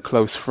who's been a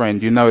close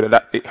friend, you know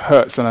that it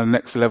hurts on a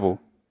next level.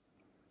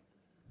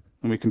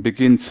 And we can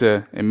begin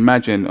to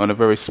imagine on a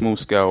very small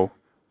scale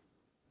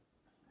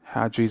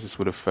how Jesus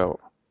would have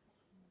felt.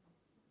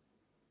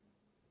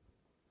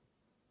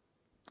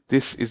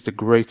 This is the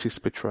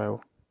greatest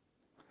betrayal.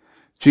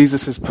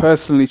 Jesus has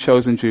personally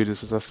chosen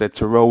Judas, as I said,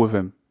 to roll with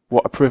him.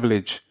 What a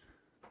privilege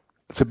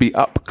to be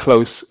up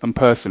close and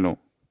personal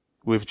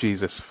with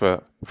Jesus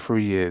for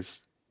 3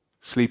 years,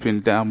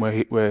 sleeping down where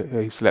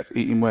he slept,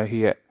 eating where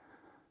he ate,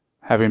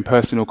 having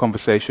personal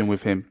conversation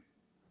with him.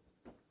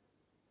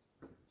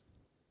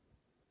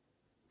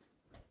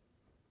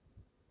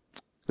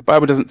 The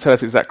Bible doesn't tell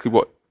us exactly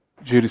what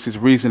Judas's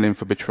reasoning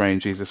for betraying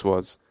Jesus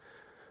was,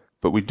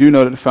 but we do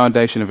know that the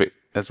foundation of it,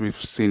 as we've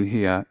seen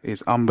here,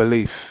 is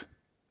unbelief.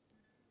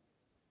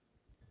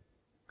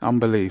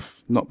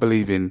 Unbelief, not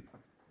believing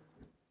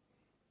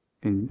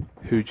in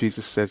who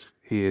Jesus says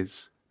he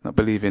is, not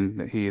believing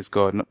that he is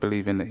God, not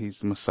believing that he's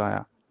the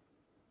Messiah.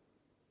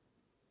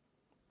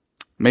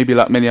 Maybe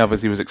like many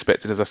others, he was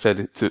expected, as I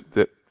said,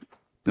 the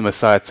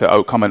Messiah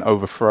to come and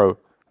overthrow.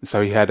 And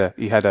so he had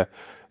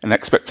an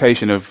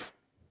expectation of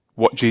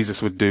what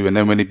Jesus would do. And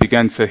then when he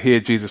began to hear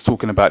Jesus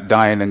talking about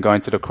dying and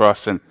going to the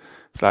cross, and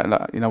it's like,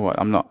 you know what?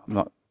 I'm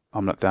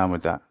not down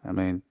with that. I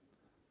mean,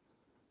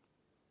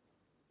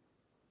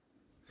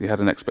 He had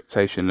an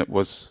expectation that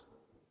was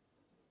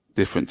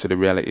different to the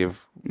reality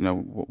of,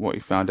 what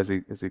he found as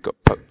he got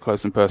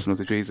close and personal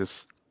to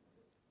Jesus.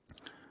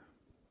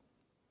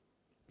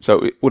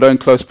 So, although in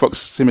close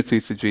proximity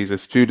to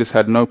Jesus, Judas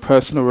had no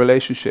personal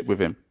relationship with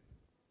him,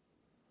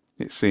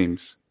 it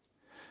seems.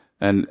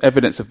 And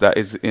evidence of that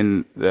is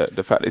in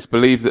the fact that it's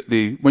believed that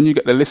when you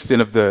get the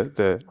listing of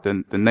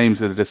the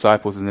names of the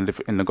disciples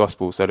in the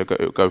Gospels, so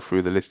it'll go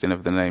through the listing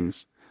of the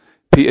names.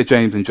 Peter,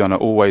 James, and John are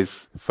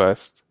always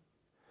first.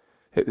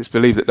 It's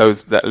believed that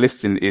that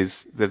listing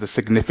there's a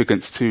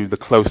significance to the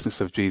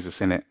closeness of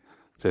Jesus in it.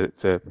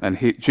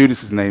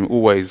 Judas's name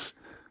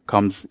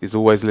is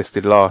always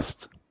listed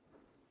last.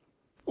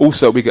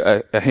 Also, we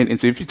get a hint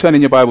into, if you turn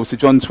in your Bibles to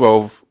John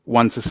 12,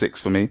 1-6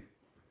 for me.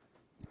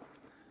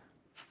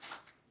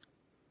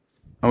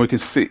 And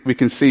we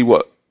can see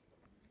what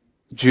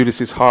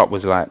Judas's heart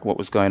was like, what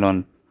was going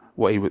on,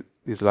 what he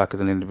was like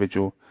as an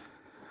individual.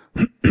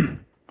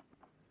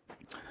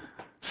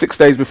 6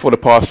 days before the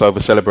Passover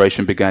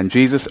celebration began,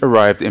 Jesus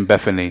arrived in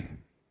Bethany,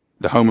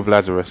 the home of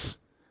Lazarus,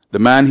 the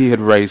man he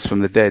had raised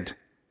from the dead.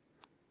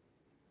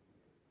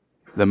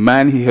 The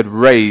man he had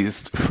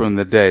raised from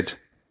the dead.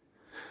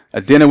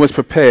 A dinner was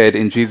prepared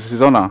in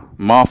Jesus' honor.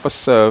 Martha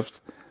served,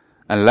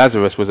 and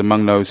Lazarus was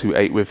among those who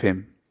ate with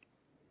him.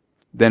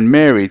 Then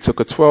Mary took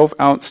a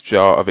 12-ounce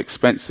jar of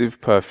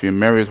expensive perfume.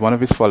 Mary was one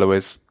of his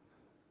followers,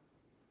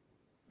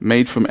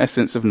 made from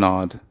essence of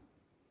nard.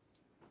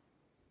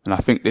 And I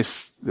think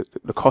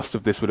the cost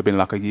of this would have been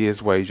like a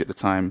year's wage at the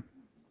time.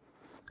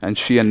 And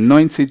she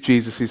anointed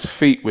Jesus'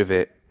 feet with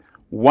it,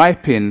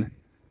 wiping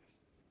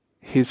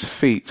his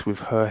feet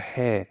with her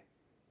hair.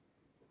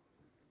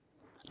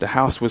 The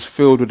house was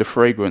filled with the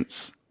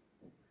fragrance.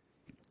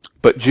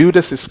 But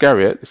Judas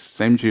Iscariot, the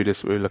same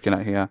Judas we're looking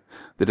at here,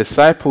 the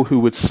disciple who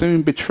would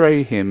soon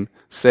betray him,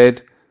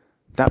 said,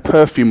 "That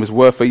perfume was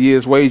worth a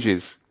year's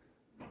wages.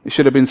 It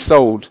should have been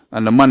sold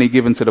and the money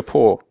given to the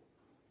poor."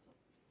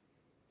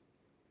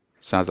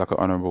 Sounds like an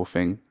honorable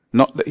thing.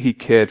 Not that he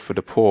cared for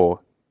the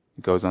poor,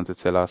 he goes on to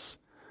tell us.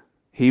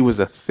 He was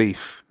a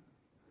thief.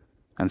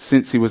 And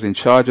since he was in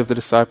charge of the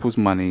disciples'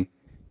 money,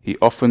 he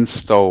often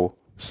stole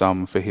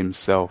some for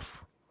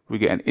himself. We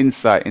get an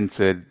insight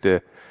into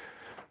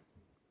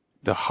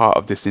the heart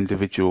of this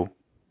individual.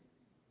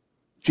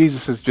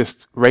 Jesus has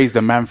just raised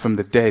a man from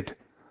the dead.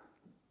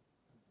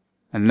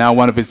 And now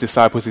one of his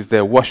disciples is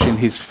there washing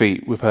his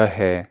feet with her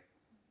hair.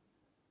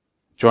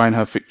 Drying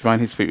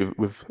his feet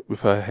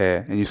with her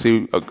hair. And you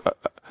see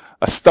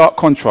a stark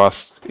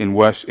contrast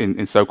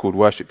in so-called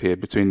worship here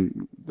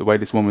between the way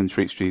this woman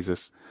treats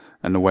Jesus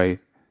and the way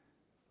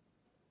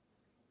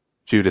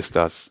Judas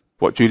does.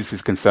 What Judas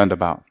is concerned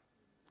about.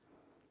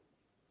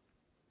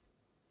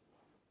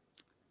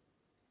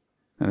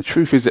 And the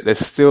truth is that there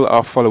still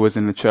are followers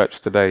in the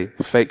church today,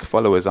 fake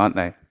followers, aren't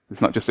they?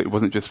 It's not just that it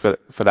wasn't just for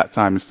that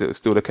time, it's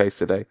still the case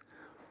today.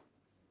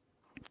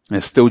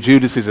 There's still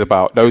Judases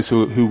about, those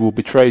who will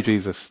betray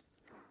Jesus.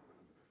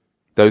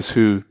 Those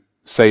who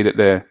say that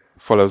they're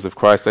followers of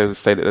Christ, those who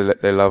say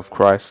that they love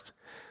Christ,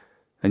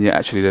 and yet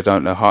actually they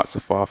don't, their hearts are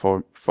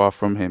far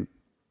from him.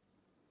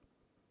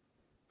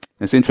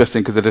 It's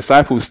interesting because the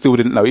disciples still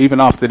didn't know,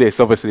 even after this,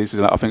 obviously this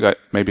is I think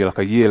maybe like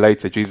a year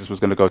later, Jesus was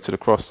going to go to the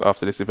cross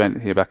after this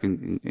event here back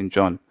in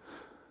John.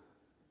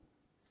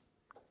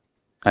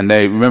 And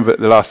they remember at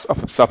the Last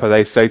Supper,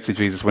 they say to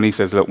Jesus, when he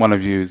says, "Look, one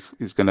of you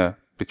is going to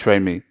betray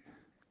me,"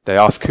 they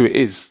ask who it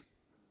is.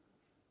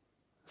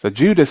 So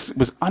Judas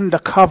was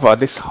undercover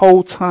this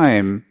whole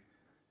time.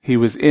 He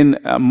was in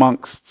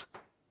amongst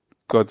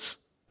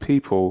God's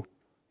people.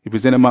 He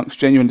was in amongst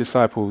genuine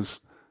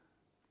disciples.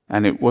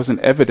 And it wasn't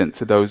evident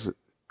to those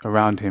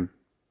around him.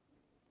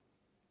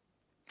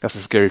 That's a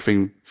scary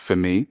thing for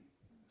me.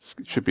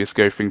 It should be a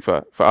scary thing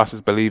for us as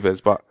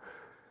believers. But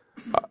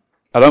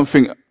I don't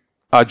think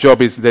our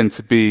job is then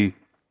to be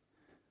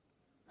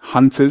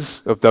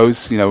hunters of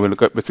those, we're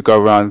to go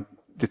around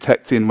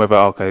detecting whether,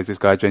 okay, is this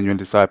guy a genuine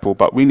disciple?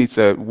 But we need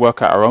to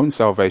work out our own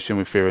salvation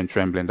with fear and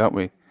trembling, don't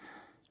we?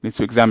 We need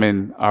to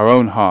examine our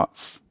own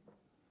hearts.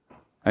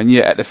 And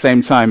yet at the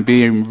same time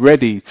being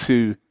ready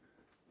to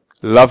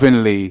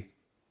lovingly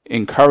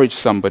encourage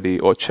somebody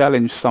or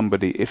challenge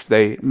somebody if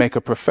they make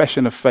a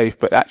profession of faith,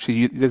 but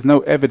actually there's no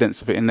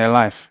evidence of it in their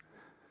life.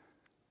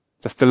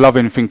 That's the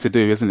loving thing to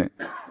do, isn't it?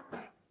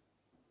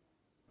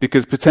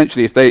 Because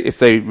potentially if they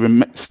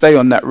stay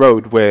on that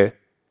road where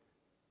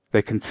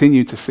they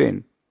continue to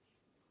sin,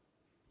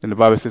 then the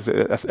Bible says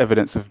that that's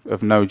evidence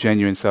of no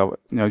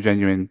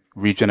genuine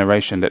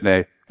regeneration, that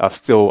they are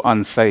still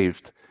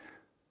unsaved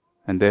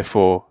and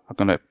therefore are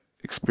going to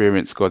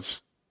experience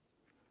God's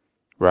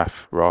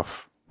wrath,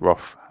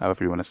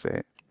 however you want to say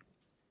it.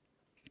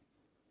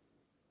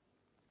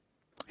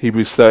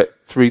 Hebrews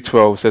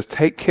 3:12 says,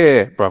 "Take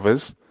care,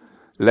 brothers,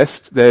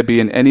 lest there be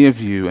in any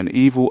of you an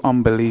evil,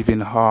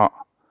 unbelieving heart."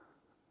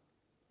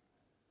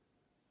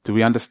 Do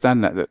we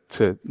understand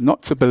that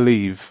not to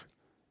believe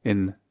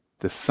in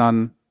the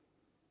Son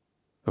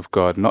of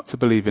God, not to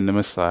believe in the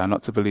Messiah,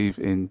 not to believe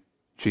in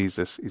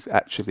Jesus is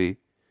actually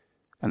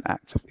an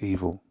act of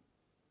evil?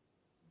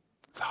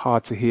 It's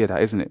hard to hear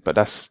that, isn't it? But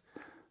that's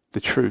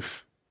the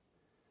truth.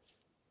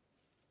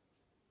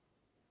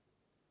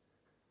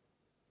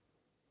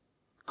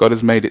 God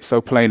has made it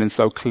so plain and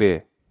so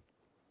clear.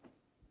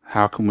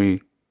 How can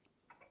we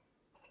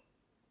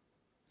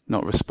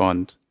not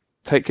respond?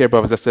 Take care,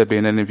 brothers, lest there be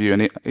in any of you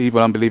an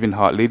evil, unbelieving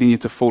heart, leading you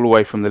to fall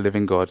away from the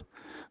living God.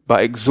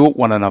 But exhort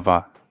one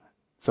another.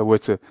 So we're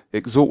to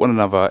exhort one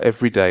another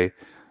every day,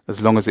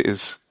 as long as it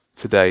is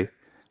today,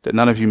 that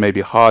none of you may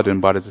be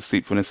hardened by the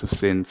deceitfulness of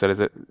sin. So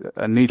there's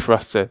a need for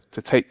us to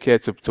take care,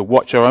 to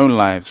watch our own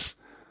lives.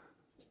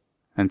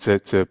 And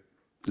to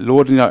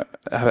Lord,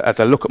 as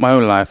I look at my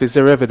own life, is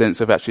there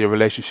evidence of actually a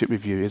relationship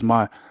with you? Is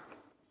my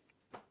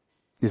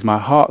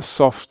heart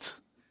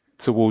soft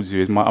towards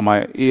you? Are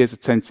my ears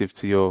attentive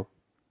to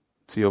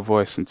your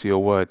voice and to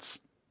your words?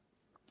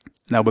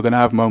 Now we're going to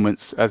have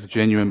moments as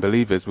genuine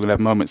believers, we're going to have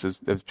moments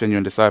as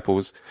genuine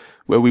disciples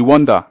where we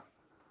wander.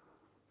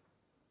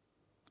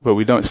 But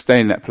we don't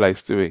stay in that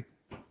place, do we?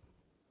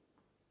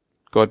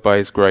 God, by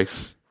His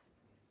grace,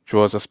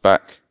 draws us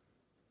back.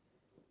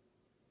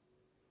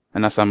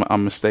 And that's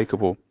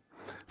unmistakable.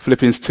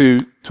 Philippians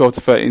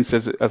 2:12-13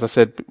 says, as I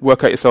said,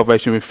 work out your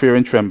salvation with fear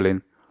and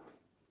trembling.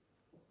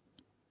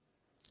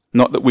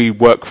 Not that we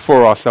work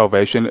for our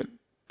salvation.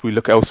 We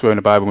look elsewhere in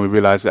the Bible and we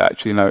realize that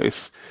actually,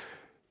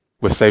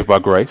 we're saved by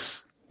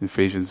grace.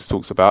 Ephesians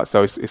talks about.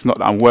 So it's not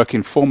that I'm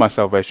working for my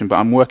salvation, but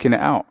I'm working it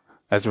out.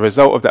 As a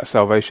result of that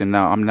salvation,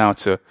 I'm now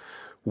to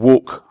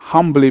walk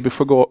humbly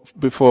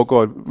before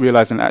God,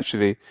 realizing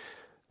actually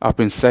I've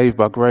been saved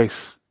by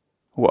grace.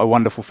 What a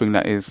wonderful thing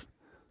that is.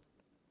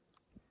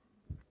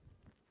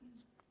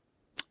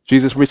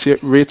 Jesus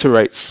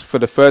reiterates for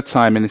the third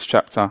time in this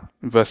chapter,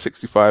 in verse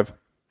 65,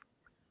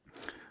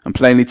 and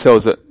plainly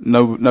tells that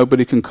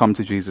nobody can come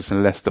to Jesus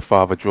unless the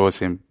Father draws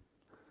him.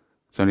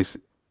 So in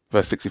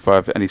verse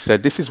 65, and he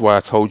said, "This is why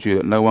I told you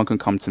that no one can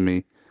come to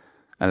me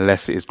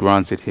unless it is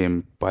granted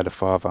him by the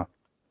Father."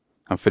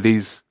 And for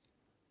these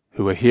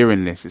who are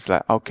hearing this, it's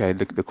like, okay,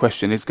 the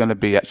question is going to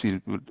be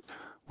actually,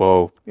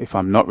 well, if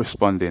I'm not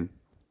responding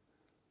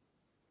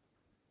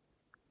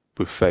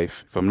with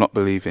faith, if I'm not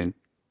believing,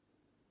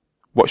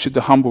 what should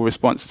the humble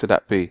response to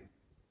that be?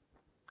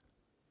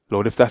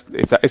 Lord, if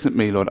that isn't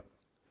me, Lord,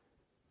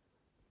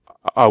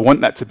 I want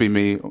that to be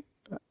me,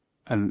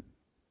 and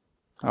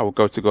I will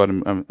go to God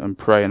and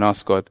pray and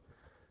ask God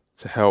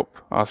to help,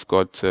 ask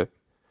God to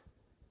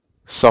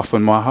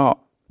soften my heart.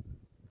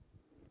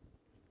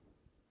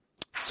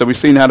 So we've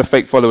seen how the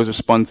fake followers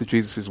respond to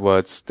Jesus'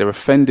 words. They're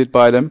offended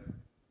by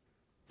them.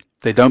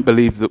 They don't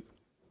believe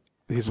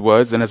his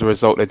words, and as a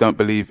result, they don't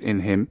believe in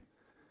him.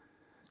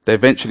 They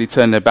eventually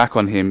turn their back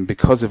on him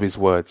because of his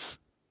words.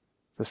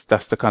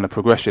 That's the kind of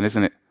progression,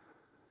 isn't it?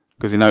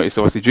 Because you notice,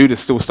 obviously,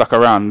 Judas still stuck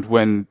around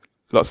when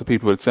lots of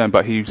people had turned,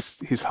 but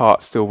his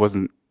heart still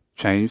wasn't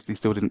changed. He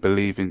still didn't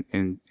believe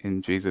in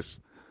Jesus.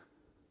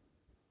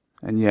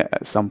 And yet,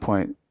 at some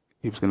point,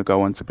 he was going to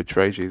go on to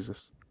betray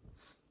Jesus.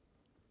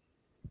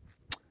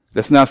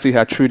 Let's now see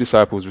how true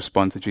disciples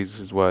respond to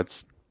Jesus'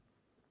 words.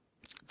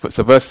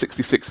 So verse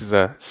 66 is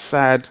a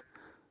sad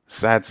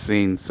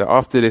scene. So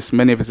after this,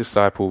 many of his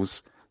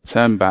disciples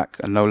turned back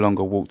and no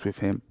longer walked with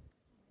him.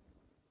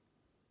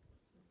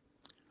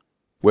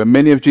 Where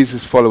many of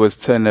Jesus' followers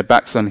turn their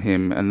backs on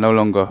him and no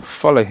longer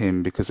follow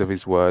him because of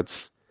his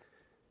words,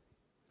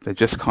 they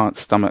just can't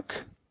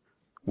stomach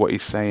what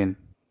he's saying.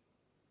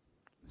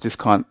 Just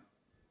can't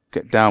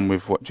get down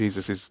with what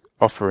Jesus is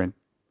offering.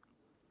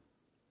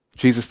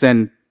 Jesus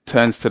then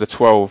turns to the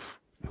 12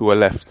 who are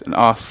left and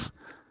asks,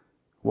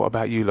 "What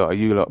about you lot? Are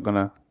you lot going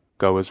to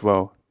go as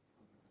well?"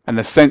 And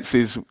the sense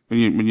is,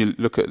 when you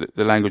look at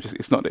the language,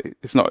 this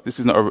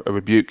is not a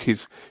rebuke.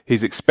 He's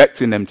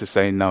expecting them to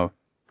say no.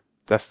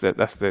 That's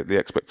the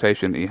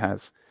expectation that he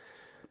has.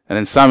 And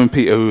then Simon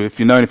Peter, who, if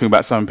you know anything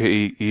about Simon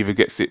Peter, he either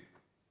gets it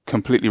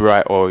completely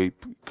right or he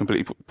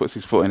completely puts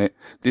his foot in it.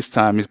 This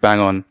time he's bang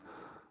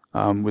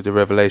on with the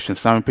revelation.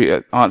 Simon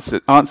Peter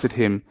answered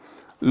him,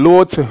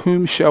 "Lord, to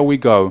whom shall we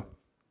go?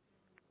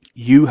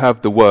 You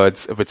have the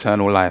words of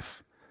eternal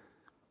life.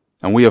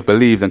 And we have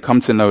believed and come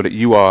to know that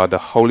you are the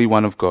Holy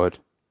One of God."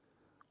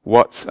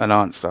 What an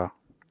answer.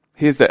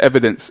 Here's the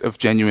evidence of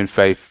genuine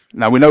faith.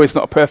 Now we know it's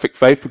not a perfect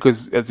faith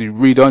because as you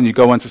read on, you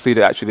go on to see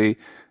that actually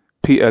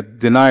Peter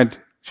denied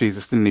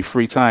Jesus, didn't he,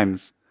 3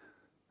 times?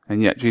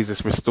 And yet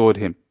Jesus restored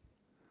him.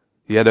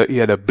 He had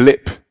a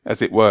blip,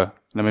 as it were.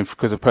 I mean,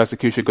 because of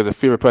persecution, because of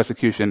fear of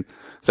persecution.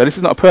 So this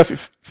is not a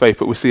perfect faith,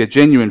 but we see a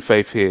genuine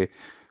faith here.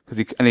 Because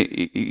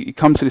he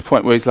comes to this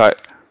point where he's like,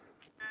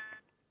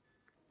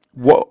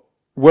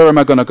 where am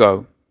I going to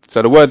go?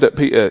 So the word that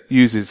Peter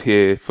uses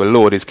here for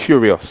Lord is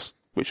kurios,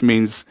 which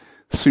means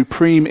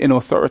supreme in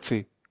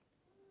authority.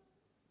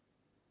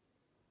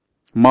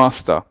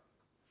 Master.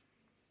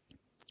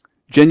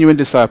 Genuine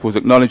disciples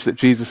acknowledge that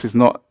Jesus is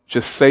not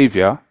just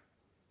Savior.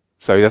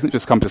 So he doesn't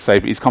just come to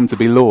save, but he's come to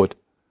be Lord.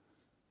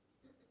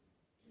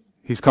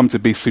 He's come to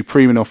be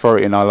supreme in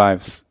authority in our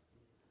lives.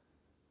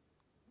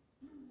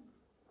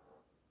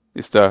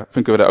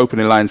 Think of the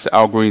opening lines to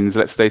Al Green's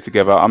Let's Stay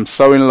Together. "I'm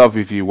so in love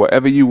with you.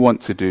 Whatever you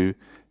want to do,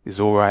 is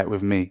all right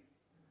with me.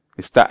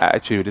 It's that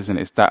attitude, isn't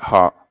it? It's that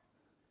heart.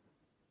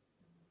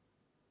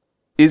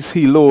 Is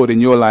he Lord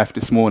in your life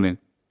this morning?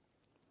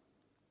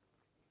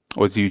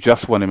 Or do you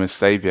just want him as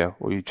Saviour?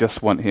 Or you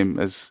just want him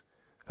as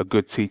a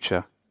good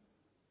teacher?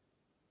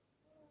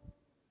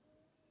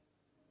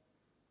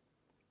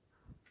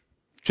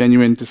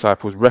 Genuine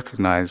disciples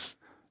recognize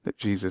that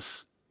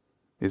Jesus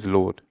is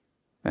Lord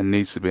and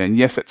needs to be. And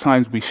yes, at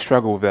times we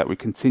struggle with that. We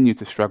continue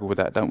to struggle with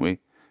that, don't we?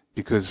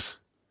 Because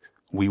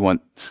we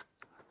want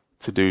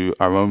to do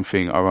our own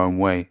thing, our own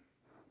way.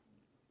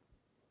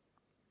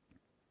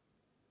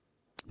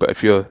 But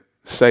if you're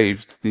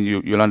saved, then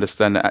you'll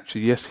understand that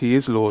actually, yes, he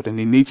is Lord and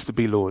he needs to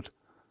be Lord.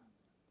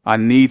 I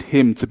need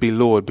him to be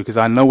Lord because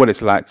I know what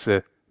it's like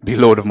to be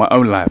Lord of my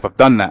own life. I've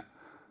done that.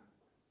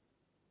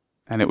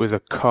 And it was a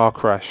car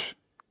crash.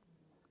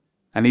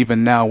 And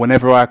even now,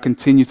 whenever I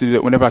continue to do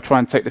it, whenever I try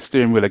and take the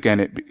steering wheel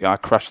again, I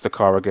crash the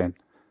car again.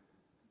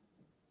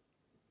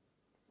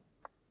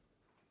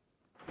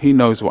 He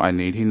knows what I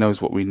need. He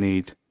knows what we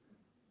need.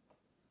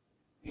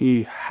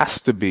 He has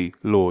to be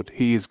Lord.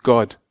 He is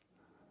God.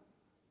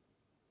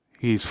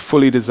 He's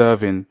fully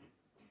deserving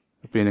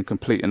of being in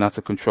complete and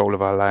utter control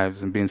of our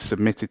lives and being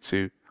submitted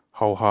to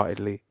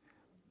wholeheartedly.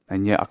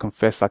 And yet I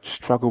confess I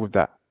struggle with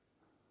that.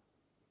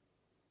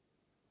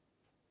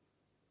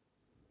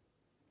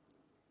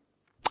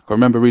 I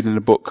remember reading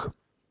the book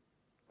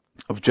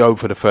of Job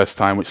for the first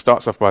time, which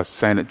starts off by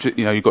saying that,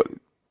 you've got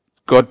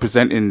God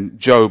presenting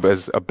Job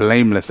as a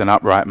blameless and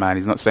upright man.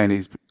 He's not saying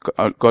he's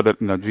God.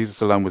 Jesus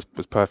alone was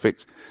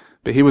perfect,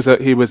 but he was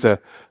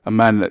a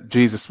man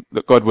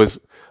that God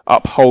was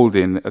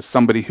upholding as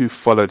somebody who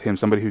followed him,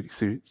 somebody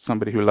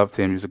who loved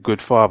him. He was a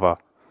good father,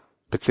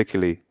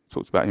 particularly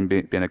talks about him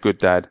being a good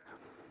dad.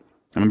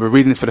 I remember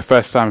reading this for the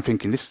first time,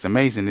 thinking, "This is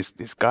amazing.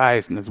 This guy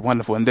is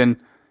wonderful." And then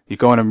you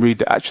go on and read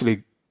that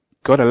actually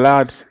God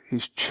allowed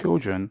his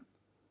children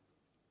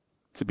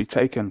to be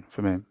taken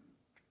from him.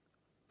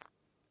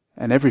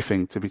 And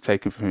everything to be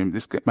taken from him.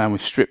 This man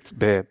was stripped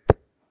bare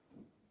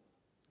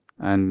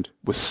and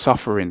was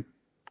suffering.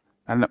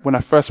 And when I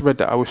first read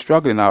that, I was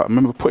struggling. I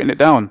remember putting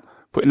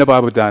the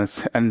Bible down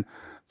and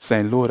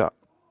saying, "Lord,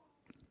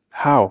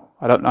 how?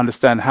 I don't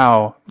understand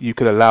how you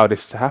could allow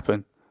this to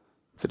happen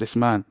to this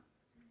man."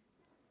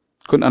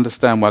 Couldn't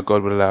understand why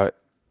God would allow it.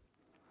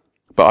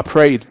 But I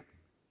prayed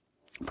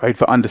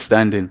for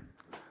understanding.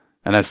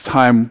 And as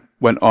time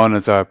went on,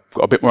 as I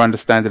got a bit more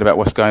understanding about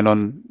what's going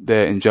on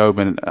there in Job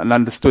and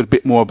understood a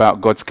bit more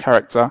about God's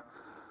character,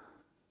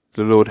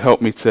 the Lord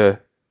helped me to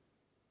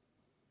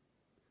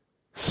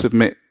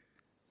submit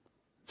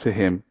to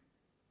him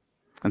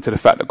and to the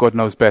fact that God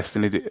knows best.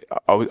 And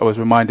I was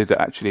reminded that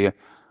actually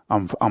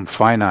I'm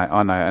finite,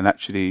 aren't I? And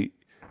actually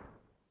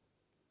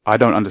I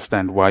don't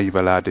understand why you've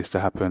allowed this to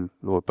happen,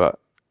 Lord, but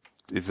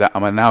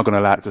am I now going to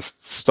allow it to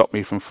stop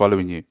me from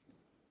following you?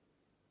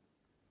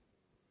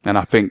 And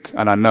I think,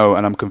 and I know,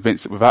 and I'm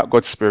convinced that without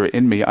God's Spirit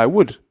in me,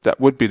 that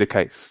would be the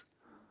case.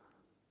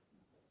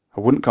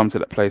 I wouldn't come to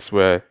that place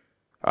where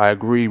I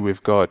agree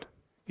with God,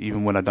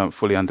 even when I don't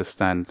fully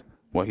understand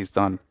what he's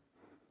done.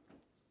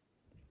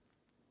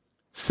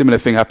 Similar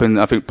thing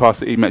happened, I think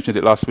Pastor E mentioned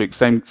it last week,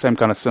 same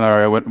kind of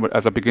scenario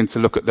as I begin to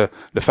look at the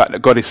fact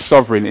that God is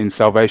sovereign in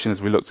salvation,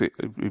 as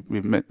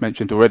we've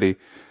mentioned already,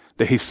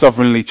 that he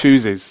sovereignly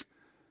chooses.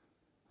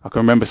 I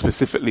can remember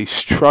specifically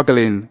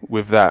struggling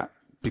with that.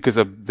 Because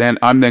I'm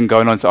then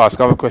going on to ask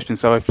other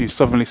questions. So if you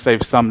sovereignly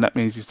save some, that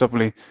means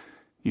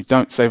you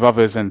don't save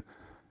others. And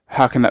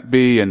how can that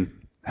be?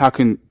 And how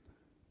can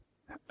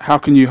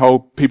you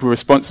hold people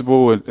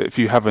responsible if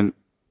you haven't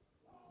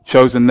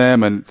chosen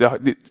them? And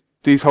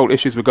these whole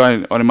issues were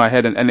going on in my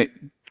head. And it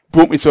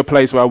brought me to a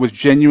place where I was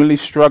genuinely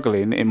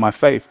struggling in my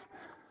faith.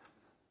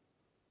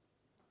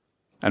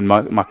 And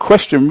my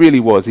question really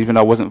was, even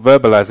though I wasn't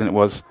verbalizing it,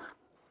 was,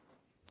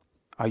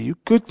 are you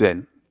good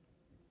then?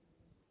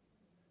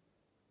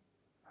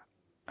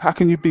 How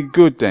can you be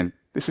good then?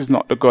 This is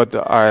not the God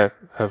that I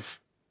have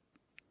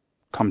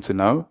come to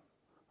know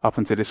up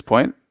until this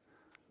point.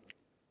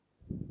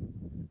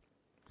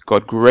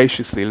 God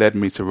graciously led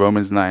me to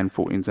Romans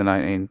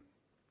 9:14-19.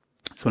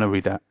 Just want to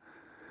read that.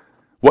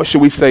 What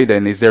shall we say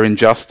then? Is there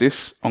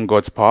injustice on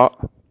God's part?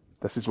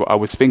 This is what I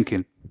was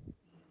thinking.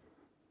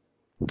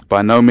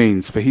 By no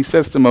means. For he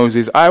says to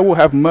Moses, I will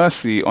have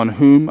mercy on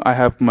whom I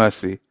have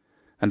mercy,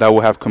 and I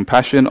will have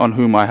compassion on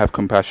whom I have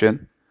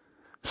compassion.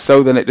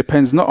 So then it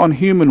depends not on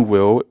human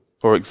will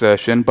or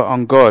exertion, but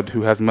on God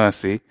who has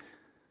mercy.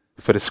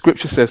 For the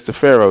scripture says to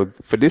Pharaoh,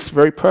 for this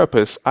very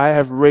purpose I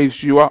have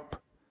raised you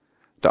up,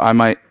 that I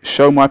might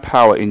show my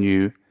power in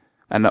you,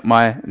 and that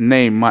my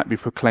name might be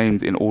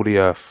proclaimed in all the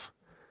earth.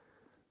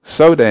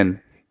 So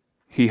then,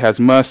 he has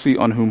mercy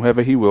on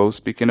whomever he wills,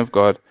 speaking of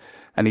God,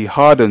 and he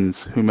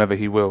hardens whomever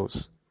he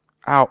wills.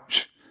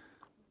 Ouch.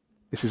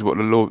 This is what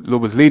the Lord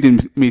was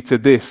leading me to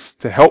this,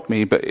 to help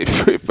me, but it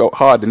felt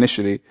hard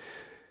initially.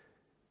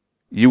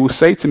 You will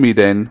say to me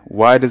then,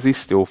 why does he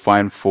still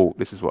find fault?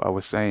 This is what I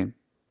was saying.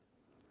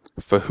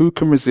 For who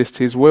can resist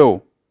his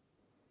will?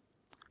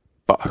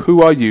 But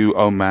who are you,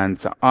 O man,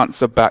 to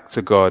answer back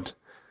to God?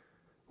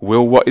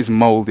 Will what is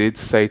molded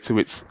say to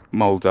its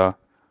molder,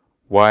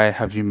 why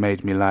have you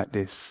made me like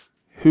this?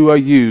 Who are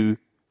you,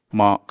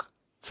 Mark,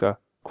 to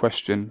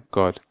question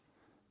God?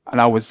 And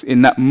I was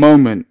in that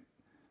moment,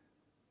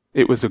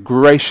 it was a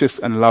gracious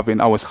and loving,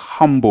 I was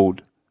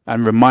humbled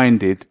and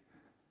reminded.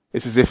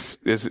 It's as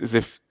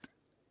if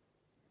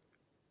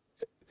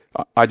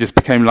I just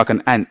became like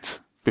an ant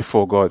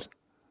before God.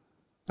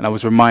 And I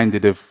was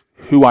reminded of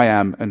who I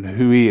am and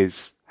who he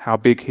is, how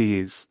big he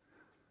is.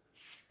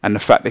 And the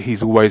fact that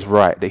he's always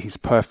right, that he's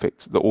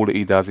perfect, that all that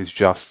he does is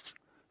just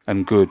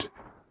and good.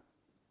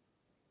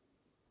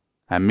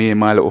 And me and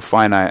my little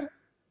finite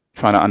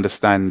trying to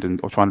understand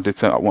or trying to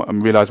determine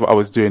and realize what I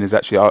was doing is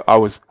actually I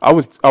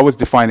was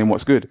defining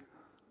what's good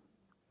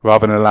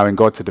rather than allowing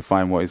God to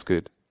define what is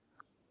good.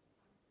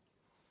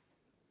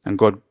 And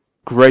God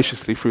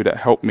graciously through that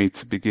helped me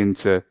to begin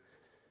to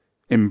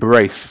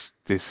embrace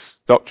this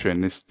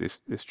doctrine,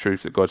 this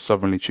truth that God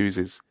sovereignly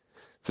chooses,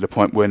 to the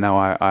point where now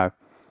I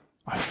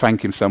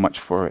thank him so much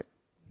for it.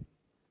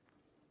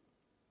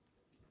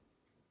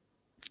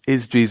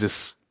 Is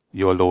Jesus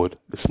your Lord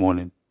this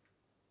morning?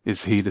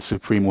 Is he the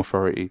supreme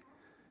authority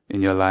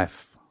in your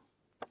life?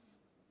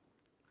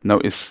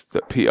 Notice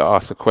that Peter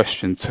asks a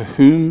question, to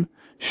whom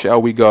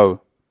shall we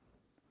go?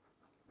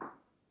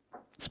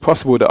 It's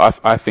possible that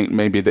I think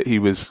maybe that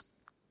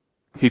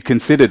he'd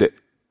considered it.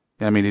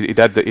 I mean, he'd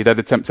had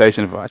the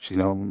temptation of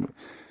actually,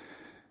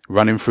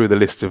 running through the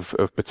list of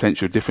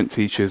potential different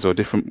teachers or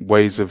different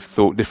ways of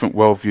thought, different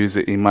worldviews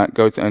that he might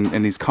go to,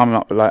 and he's coming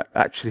up like,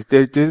 actually,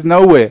 there's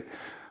nowhere.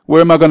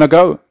 Where am I going to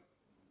go?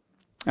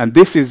 And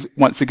this is,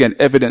 once again,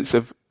 evidence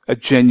of a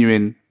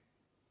genuine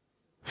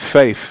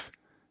faith.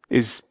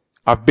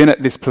 I've been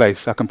at this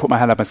place. I can put my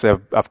hand up and say,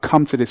 I've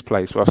come to this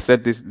place where I've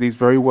said these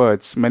very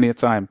words many a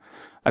time,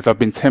 as I've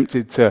been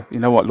tempted to, you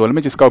know what, Lord, let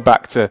me just go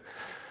back to,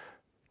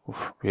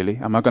 really?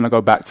 Am I going to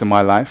go back to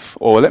my life?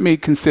 Or let me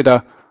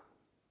consider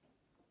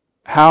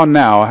how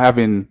now,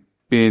 having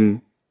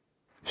been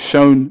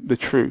shown the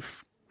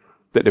truth,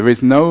 that there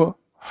is no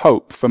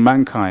hope for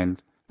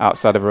mankind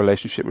outside of a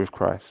relationship with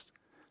Christ.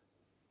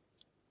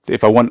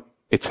 If I want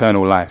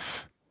eternal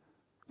life,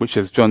 which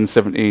as John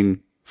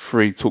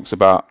 17:3 talks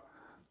about,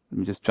 let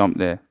me just jump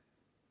there.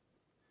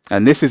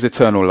 And this is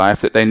eternal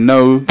life, that they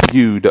know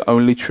you, the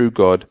only true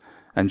God,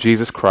 and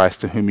Jesus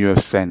Christ, to whom you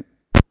have sent.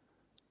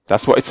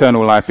 That's what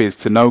eternal life is,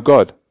 to know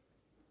God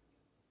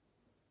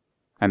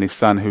and his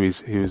Son who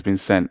has been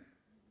sent.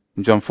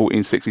 In John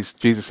 14:6,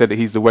 Jesus said that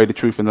he's the way, the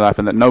truth, and the life,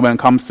 and that no man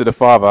comes to the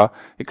Father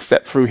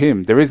except through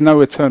him. There is no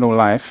eternal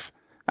life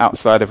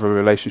outside of a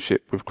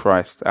relationship with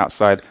Christ,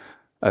 outside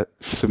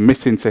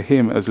submitting to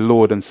him as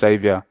Lord and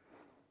Saviour.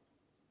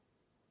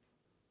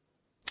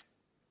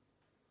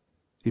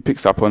 He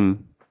picks up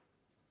on,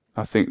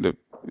 I think,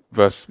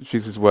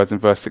 Jesus' words in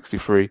verse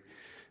 63.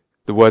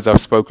 The words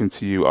I've spoken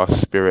to you are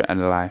spirit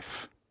and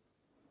life.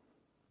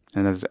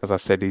 And as I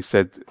said, he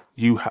said,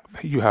 you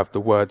have the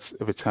words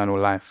of eternal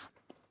life.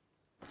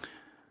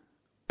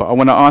 But I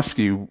want to ask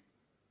you,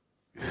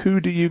 who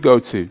do you go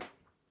to?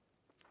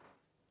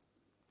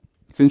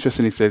 It's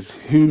interesting, he says,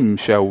 whom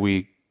shall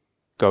we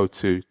go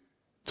to?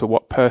 To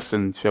what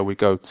person shall we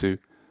go to?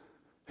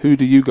 Who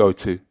do you go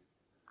to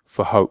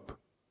for hope?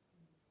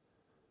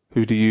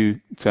 Who do you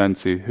turn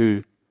to?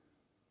 Who?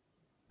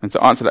 And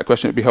to answer that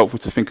question, it'd be helpful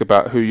to think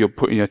about who you're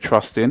putting your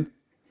trust in.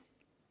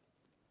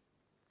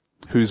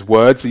 Whose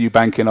words are you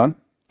banking on,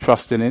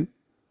 trusting in?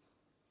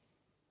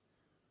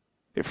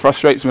 It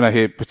frustrates me when I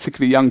hear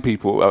particularly young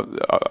people,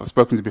 I've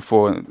spoken to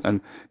before,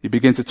 and you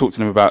begin to talk to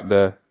them about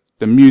the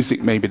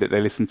music maybe that they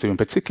listen to, and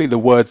particularly the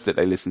words that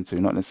they listen to,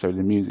 not necessarily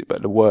the music,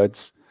 but the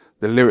words,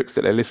 the lyrics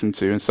that they listen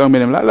to. And so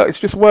many of them are like, look, it's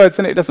just words,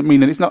 and it doesn't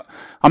mean that it's not,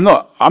 I'm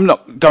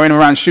not going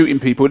around shooting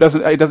people. It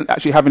doesn't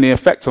actually have any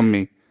effect on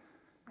me.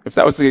 If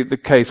that was the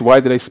case, why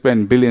do they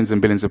spend billions and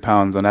billions of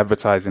pounds on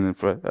advertising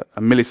for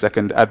a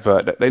millisecond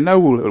advert that they know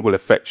will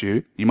affect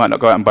you? You might not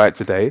go out and buy it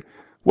today.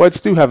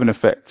 Words do have an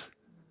effect.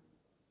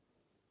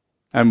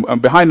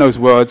 And behind those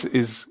words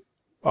is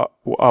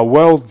our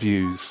world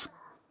views,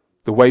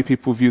 the way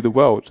people view the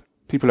world.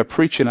 People are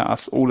preaching at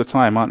us all the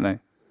time, aren't they?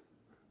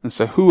 And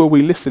so who are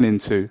we listening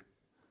to?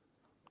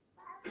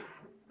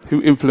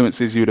 Who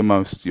influences you the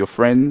most? Your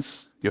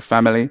friends, your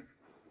family,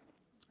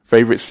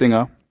 favorite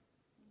singer,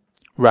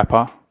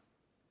 rapper,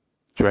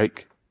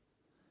 Drake,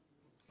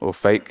 or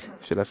fake,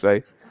 should I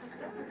say?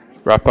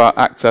 Rapper,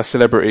 actor,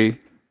 celebrity.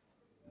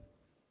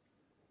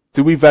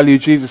 Do we value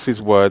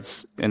Jesus'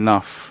 words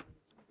enough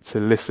to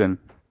listen?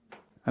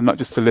 And not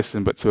just to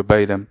listen, but to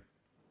obey them.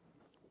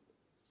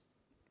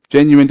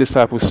 Genuine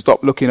disciples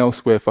stop looking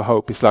elsewhere for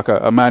hope. It's like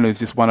a man who's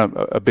just won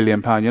 £1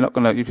 billion. You're not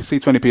going to, if you see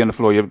 20p on the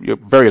floor, you're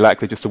very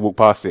likely just to walk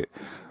past it.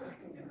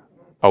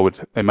 I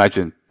would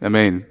imagine. I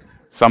mean,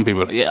 some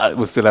people are like, yeah,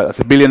 that's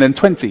 £1 billion and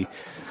 20.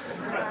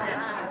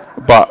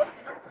 But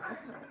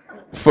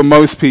for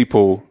most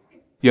people,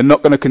 you're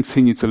not going to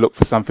continue to look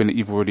for something that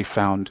you've already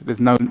found. There's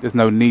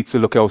no need to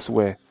look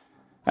elsewhere.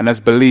 And as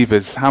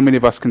believers, how many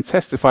of us can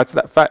testify to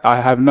that fact?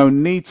 I have no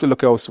need to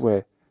look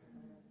elsewhere.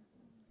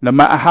 No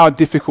matter how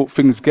difficult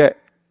things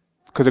get,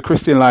 Because the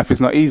Christian life is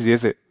not easy,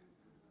 is it?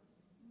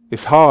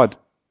 It's hard.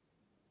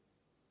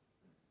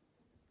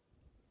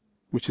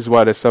 Which is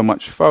why there's so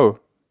much foe.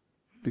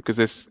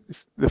 Because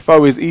the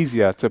foe is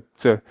easier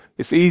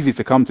it's easy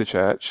to come to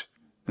church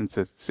and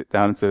to sit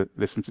down and to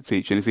listen to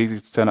teaching. It's easy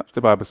to turn up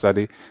to Bible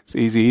study. It's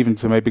easy even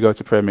to maybe go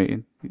to prayer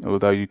meeting,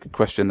 although you could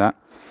question that.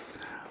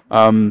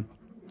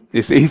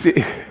 It's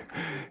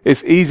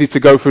easy to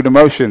go through the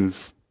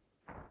motions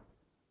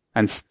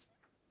and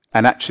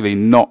actually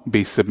not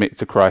be submitted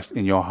to Christ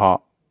in your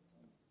heart.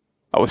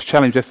 I was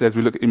challenged yesterday as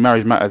we look in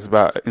Marriage Matters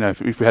about,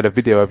 if we had a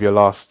video of your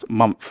last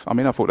month. I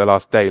mean, I thought the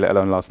last day, let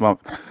alone last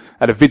month.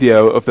 Had a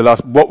video of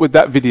what would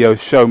that video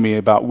show me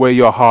about where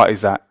your heart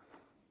is at?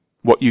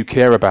 What you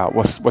care about?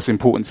 What's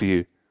important to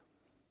you?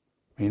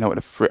 You know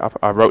what?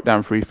 I wrote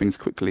down 3 things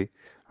quickly.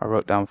 I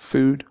wrote down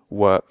food,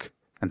 work,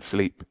 and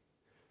sleep.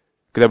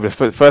 Because they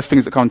were the first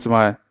things that come to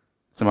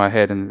my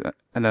head, and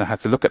then I had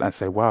to look at that and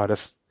say, wow,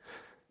 that's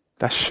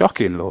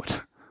shocking, Lord.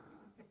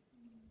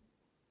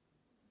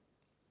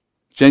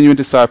 Genuine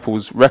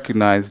disciples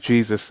recognize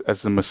Jesus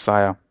as the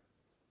Messiah.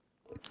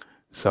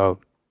 So,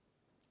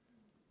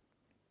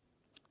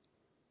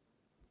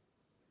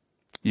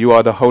 you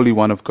are the Holy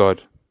One of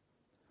God.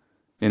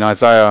 In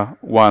Isaiah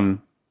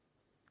 1,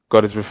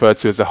 God is referred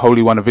to as the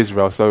Holy One of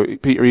Israel. So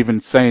Peter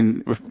even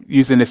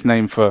using this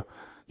name for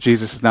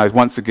Jesus now is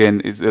once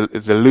again is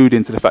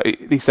alluding to the fact,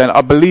 he's saying,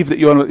 I believe that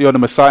you're the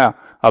Messiah.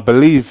 I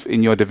believe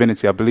in your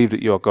divinity. I believe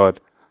that you're God.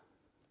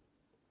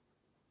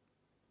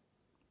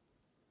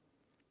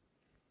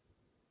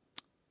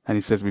 And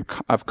he says,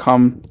 I've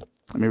come,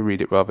 let me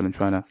read it rather than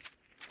trying to.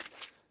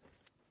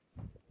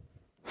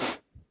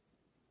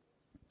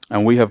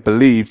 And we have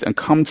believed and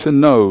come to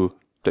know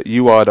that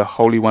you are the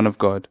Holy One of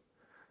God.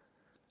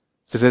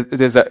 So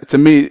to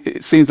me,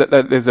 it seems that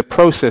there's a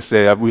process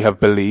there. We have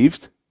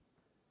believed.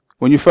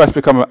 When you first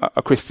become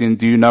a Christian,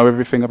 do you know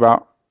everything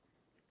about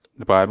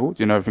the Bible?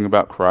 Do you know everything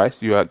about Christ?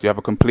 Do you have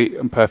a complete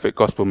and perfect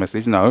gospel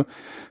message? No.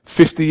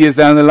 50 years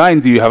down the line,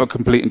 do you have a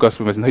complete and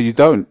gospel message? No, you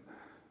don't.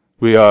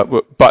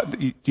 But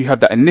you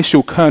have that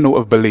initial kernel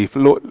of belief.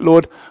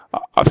 Lord,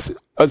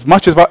 as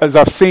much as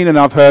I've seen and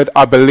I've heard,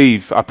 I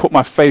believe. I put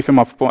my faith and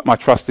my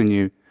trust in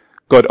you.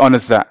 God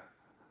honors that.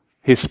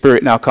 His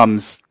Spirit now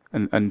comes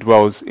and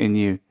dwells in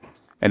you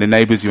and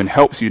enables you and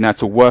helps you now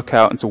to work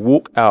out and to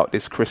walk out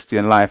this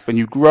Christian life. And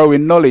you grow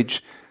in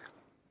knowledge.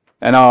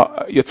 And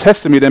your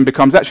testimony then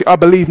becomes, actually, I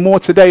believe more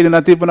today than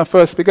I did when I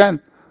first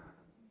began.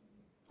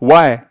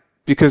 Why?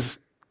 Because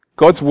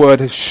God's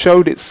word has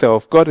showed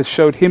itself, God has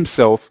showed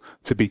himself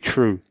to be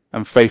true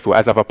and faithful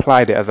as I've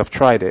applied it, as I've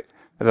tried it,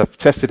 as I've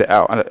tested it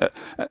out,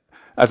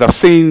 as I've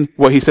seen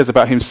what he says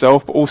about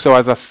himself, but also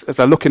as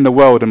I look in the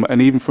world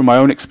and even from my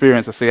own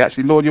experience, I say,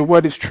 actually, Lord, your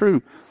word is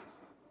true.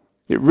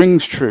 It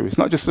rings true. It's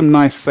not just some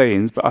nice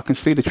sayings, but I can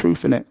see the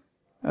truth in it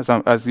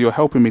as you're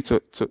helping me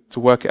to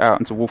work it out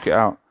and to walk it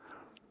out.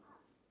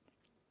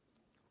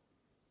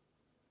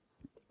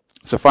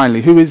 So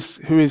finally, who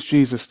is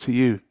Jesus to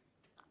you?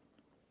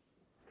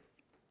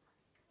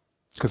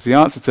 Because the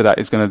answer to that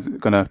is going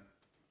to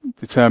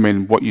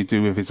determine what you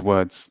do with his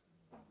words.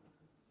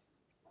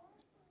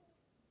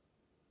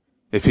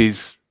 If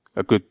he's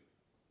a good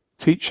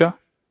teacher,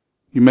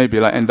 you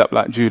maybe end up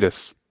like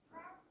Judas.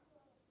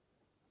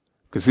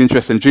 Because it's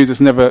interesting, Jesus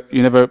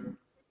you never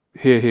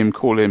hear him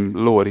call him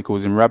Lord, he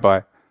calls him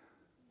Rabbi,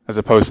 as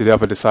opposed to the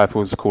other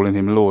disciples calling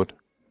him Lord.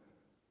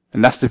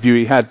 And that's the view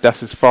he had.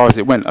 That's as far as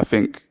it went, I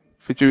think.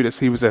 For Judas,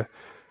 he was a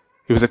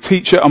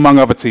teacher among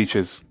other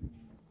teachers.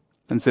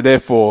 And so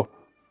therefore,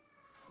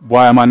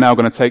 why am I now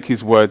going to take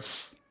his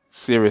words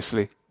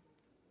seriously?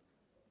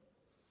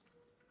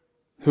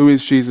 Who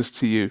is Jesus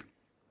to you?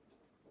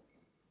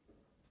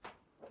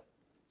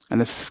 And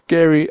the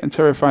scary and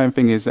terrifying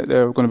thing is that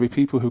there are going to be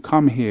people who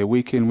come here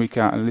week in, week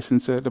out and listen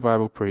to the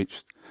Bible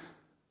preached.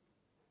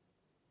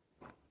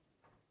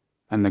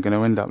 And they're going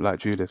to end up like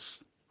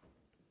Judas.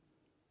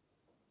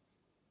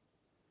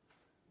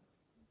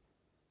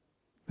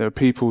 There are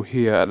people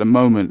here at the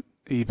moment,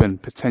 even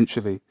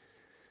potentially,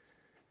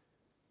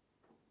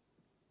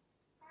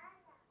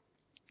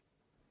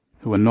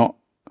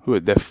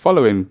 they're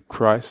following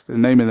Christ, they're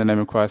naming the name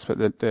of Christ,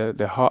 but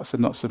their hearts are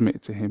not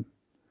submitted to him.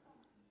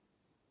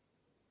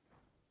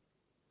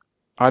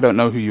 I don't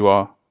know who you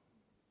are.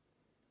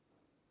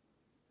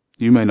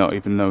 You may not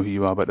even know who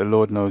you are, but the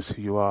Lord knows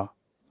who you are.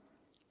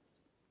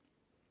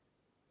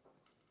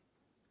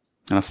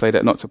 And I say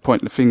that not to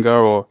point the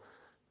finger,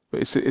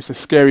 but it's a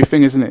scary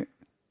thing, isn't it?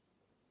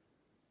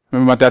 I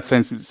remember my dad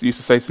used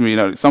to say to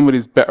me,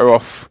 somebody's better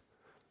off,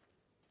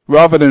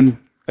 rather than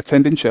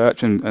attending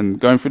church and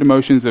going through the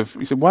motions of,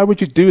 he said, why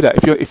would you do that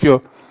if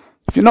you're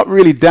not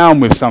really down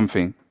with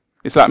something?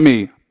 It's like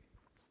me.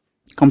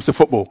 Comes to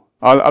football.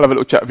 I'll have a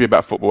little chat with you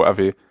about football,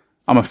 whatever you.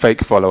 I'm a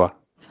fake follower.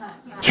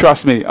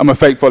 Trust me, I'm a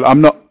fake follower. I'm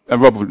not,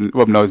 and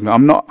Rob knows me,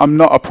 I'm not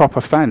a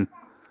proper fan.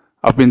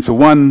 I've been to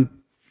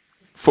one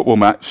football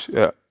match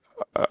at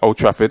Old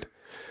Trafford.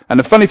 And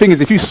the funny thing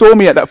is, if you saw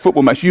me at that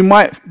football match, you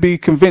might be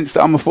convinced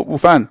that I'm a football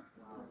fan.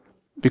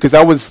 Because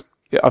I think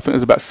there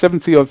was about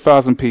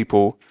 70,000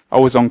 people I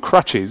was on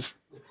crutches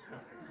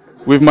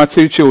with my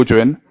 2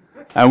 children,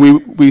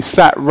 and we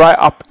sat right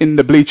up in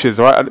the bleachers,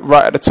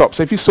 right at the top.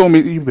 So if you saw me,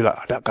 you'd be like,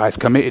 oh, that guy's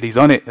committed, he's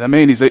on it. I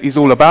mean, he's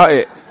all about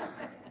it.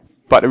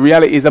 But the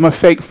reality is I'm a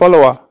fake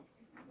follower.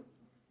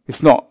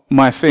 It's not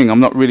my thing.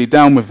 I'm not really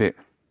down with it.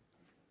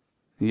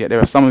 And yet there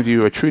are some of you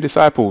who are true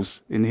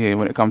disciples in here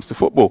when it comes to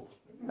football.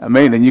 I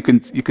mean, and you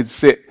could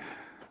sit,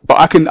 but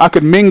I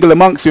could mingle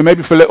amongst you,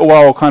 maybe for a little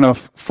while, kind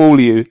of fool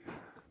you.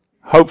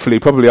 Hopefully,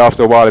 probably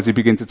after a while, as you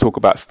begin to talk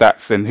about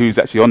stats and who's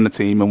actually on the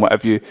team and what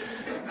have you,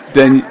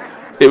 then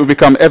it will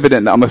become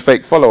evident that I'm a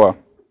fake follower.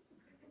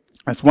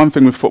 That's one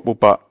thing with football,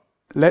 but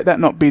let that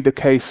not be the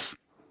case.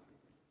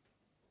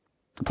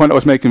 The point I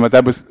was making, my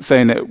dad was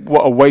saying that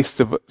what a waste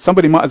of,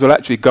 somebody might as well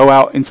actually go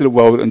out into the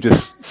world and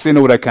just sin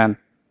all they can.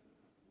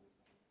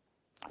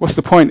 What's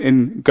the point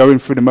in going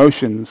through the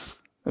motions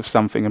of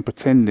something and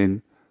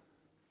pretending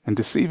and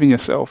deceiving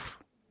yourself?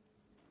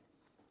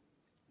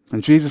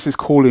 And Jesus is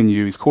calling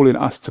you, he's calling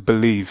us to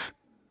believe.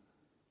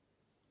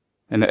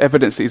 And the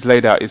evidence that he's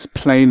laid out is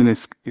plain and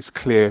is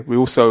clear. We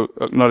also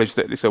acknowledge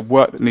that it's a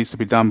work that needs to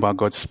be done by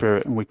God's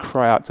Spirit, and we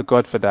cry out to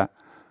God for that.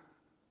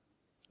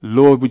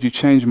 Lord, would you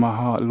change my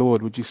heart?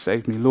 Lord, would you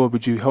save me? Lord,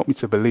 would you help me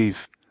to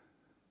believe?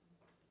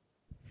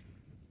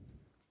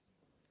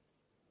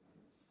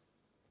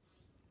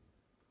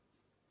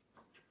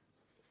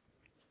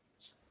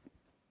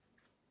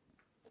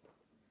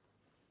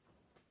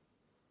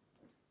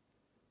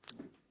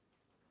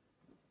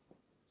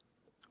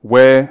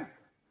 Where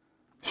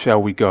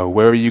shall we go?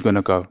 Where are you going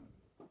to go?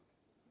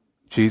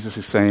 Jesus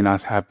is saying, I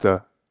have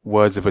the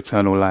words of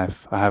eternal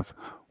life. I have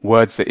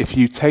words that if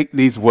you take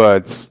these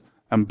words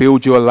and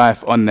build your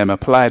life on them,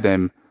 apply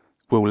them,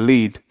 will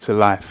lead to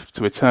life,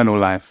 to eternal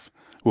life,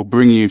 will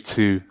bring you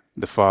to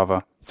the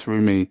Father through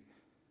me,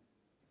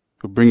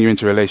 will bring you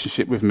into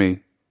relationship with me,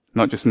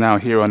 not just now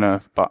here on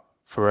earth, but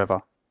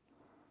forever.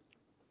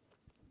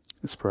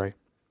 Let's pray.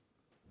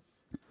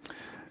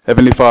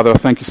 Heavenly Father, I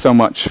thank you so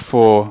much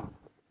for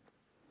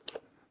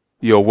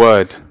your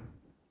word.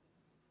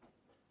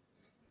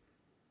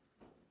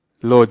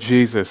 Lord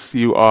Jesus,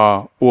 you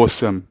are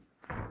awesome.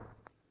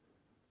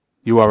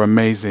 You are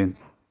amazing.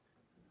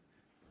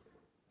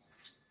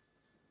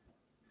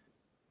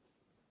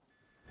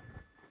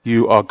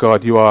 You are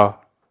God. You are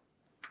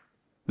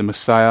the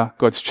Messiah,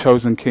 God's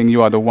chosen King.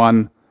 You are the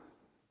one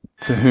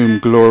to whom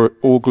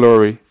all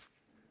glory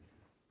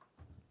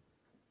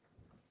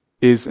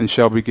is and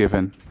shall be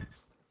given.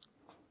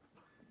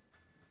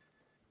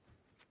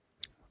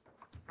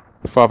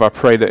 Father, I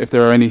pray that if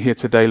there are any here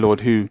today,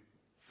 Lord, who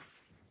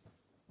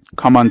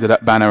come under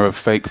that banner of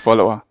fake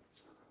follower,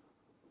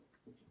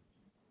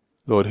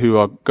 Lord, who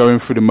are going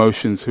through the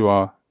motions, who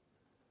are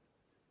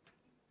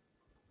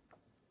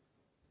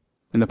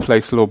in a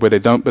place, Lord, where they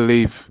don't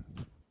believe.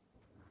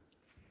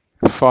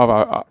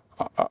 Father,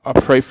 I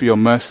pray for your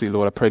mercy,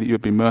 Lord. I pray that you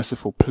would be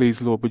merciful. Please,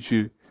 Lord, would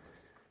you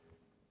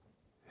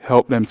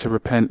help them to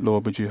repent,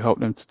 Lord? Would you help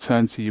them to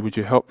turn to you? Would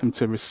you help them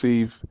to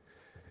receive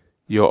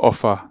your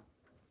offer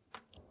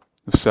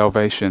of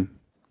salvation?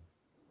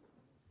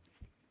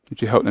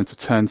 Would you help them to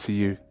turn to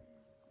you?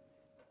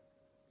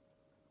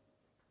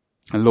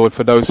 And Lord,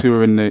 for those who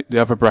are in the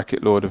other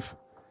bracket, Lord, of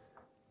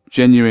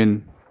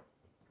genuine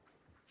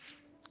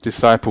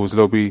disciples,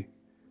 Lord, we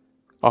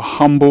are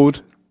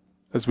humbled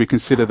as we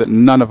consider that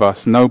none of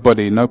us,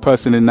 nobody, no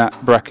person in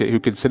that bracket who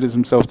considers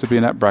themselves to be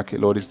in that bracket,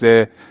 Lord, is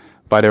there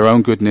by their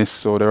own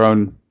goodness or their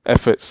own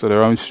efforts or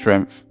their own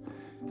strength.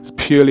 It's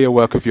purely a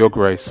work of your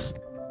grace.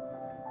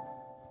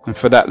 And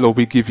for that, Lord,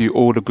 we give you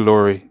all the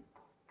glory.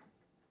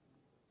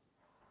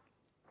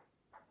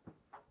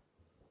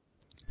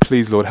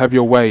 Please, Lord, have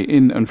your way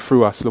in and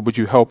through us. Lord, would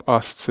you help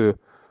us to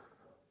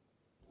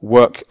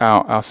work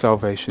out our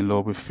salvation,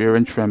 Lord, with fear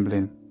and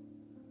trembling.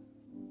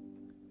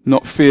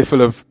 Not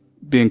fearful of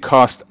being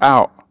cast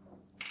out.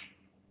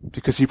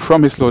 Because you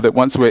promised, Lord, that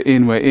once we're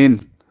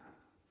in.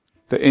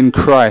 That in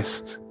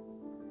Christ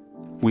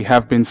we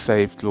have been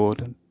saved,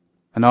 Lord,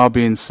 and are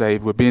being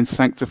saved. We're being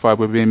sanctified.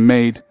 We're being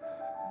made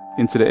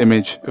into the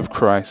image of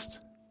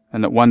Christ.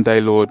 And that one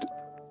day, Lord,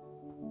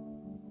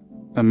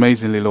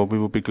 amazingly, Lord, we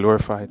will be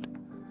glorified.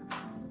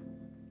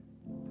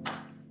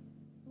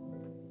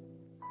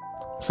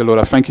 So, Lord,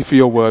 I thank you for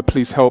your word.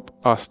 Please help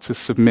us to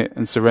submit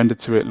and surrender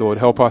to it, Lord.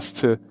 Help us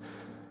to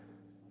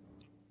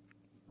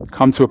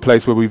come to a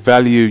place where we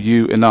value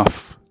you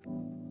enough,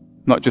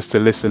 not just to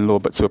listen,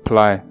 Lord, but to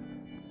apply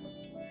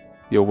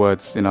your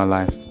words in our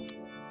life.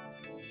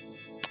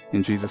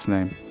 In Jesus'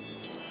 name,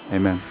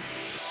 amen.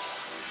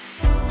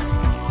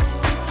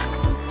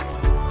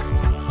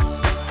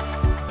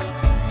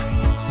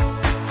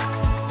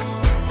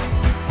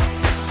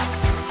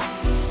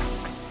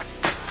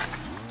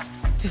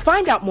 To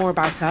find out more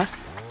about us,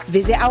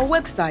 visit our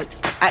website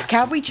at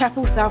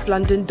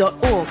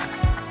calvarychapelsouth.london.org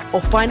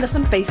or find us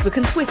on Facebook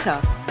and Twitter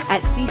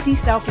at CC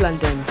South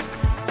London.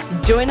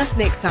 Join us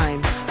next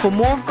time for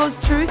more of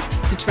God's truth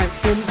to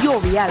transform your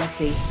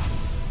reality.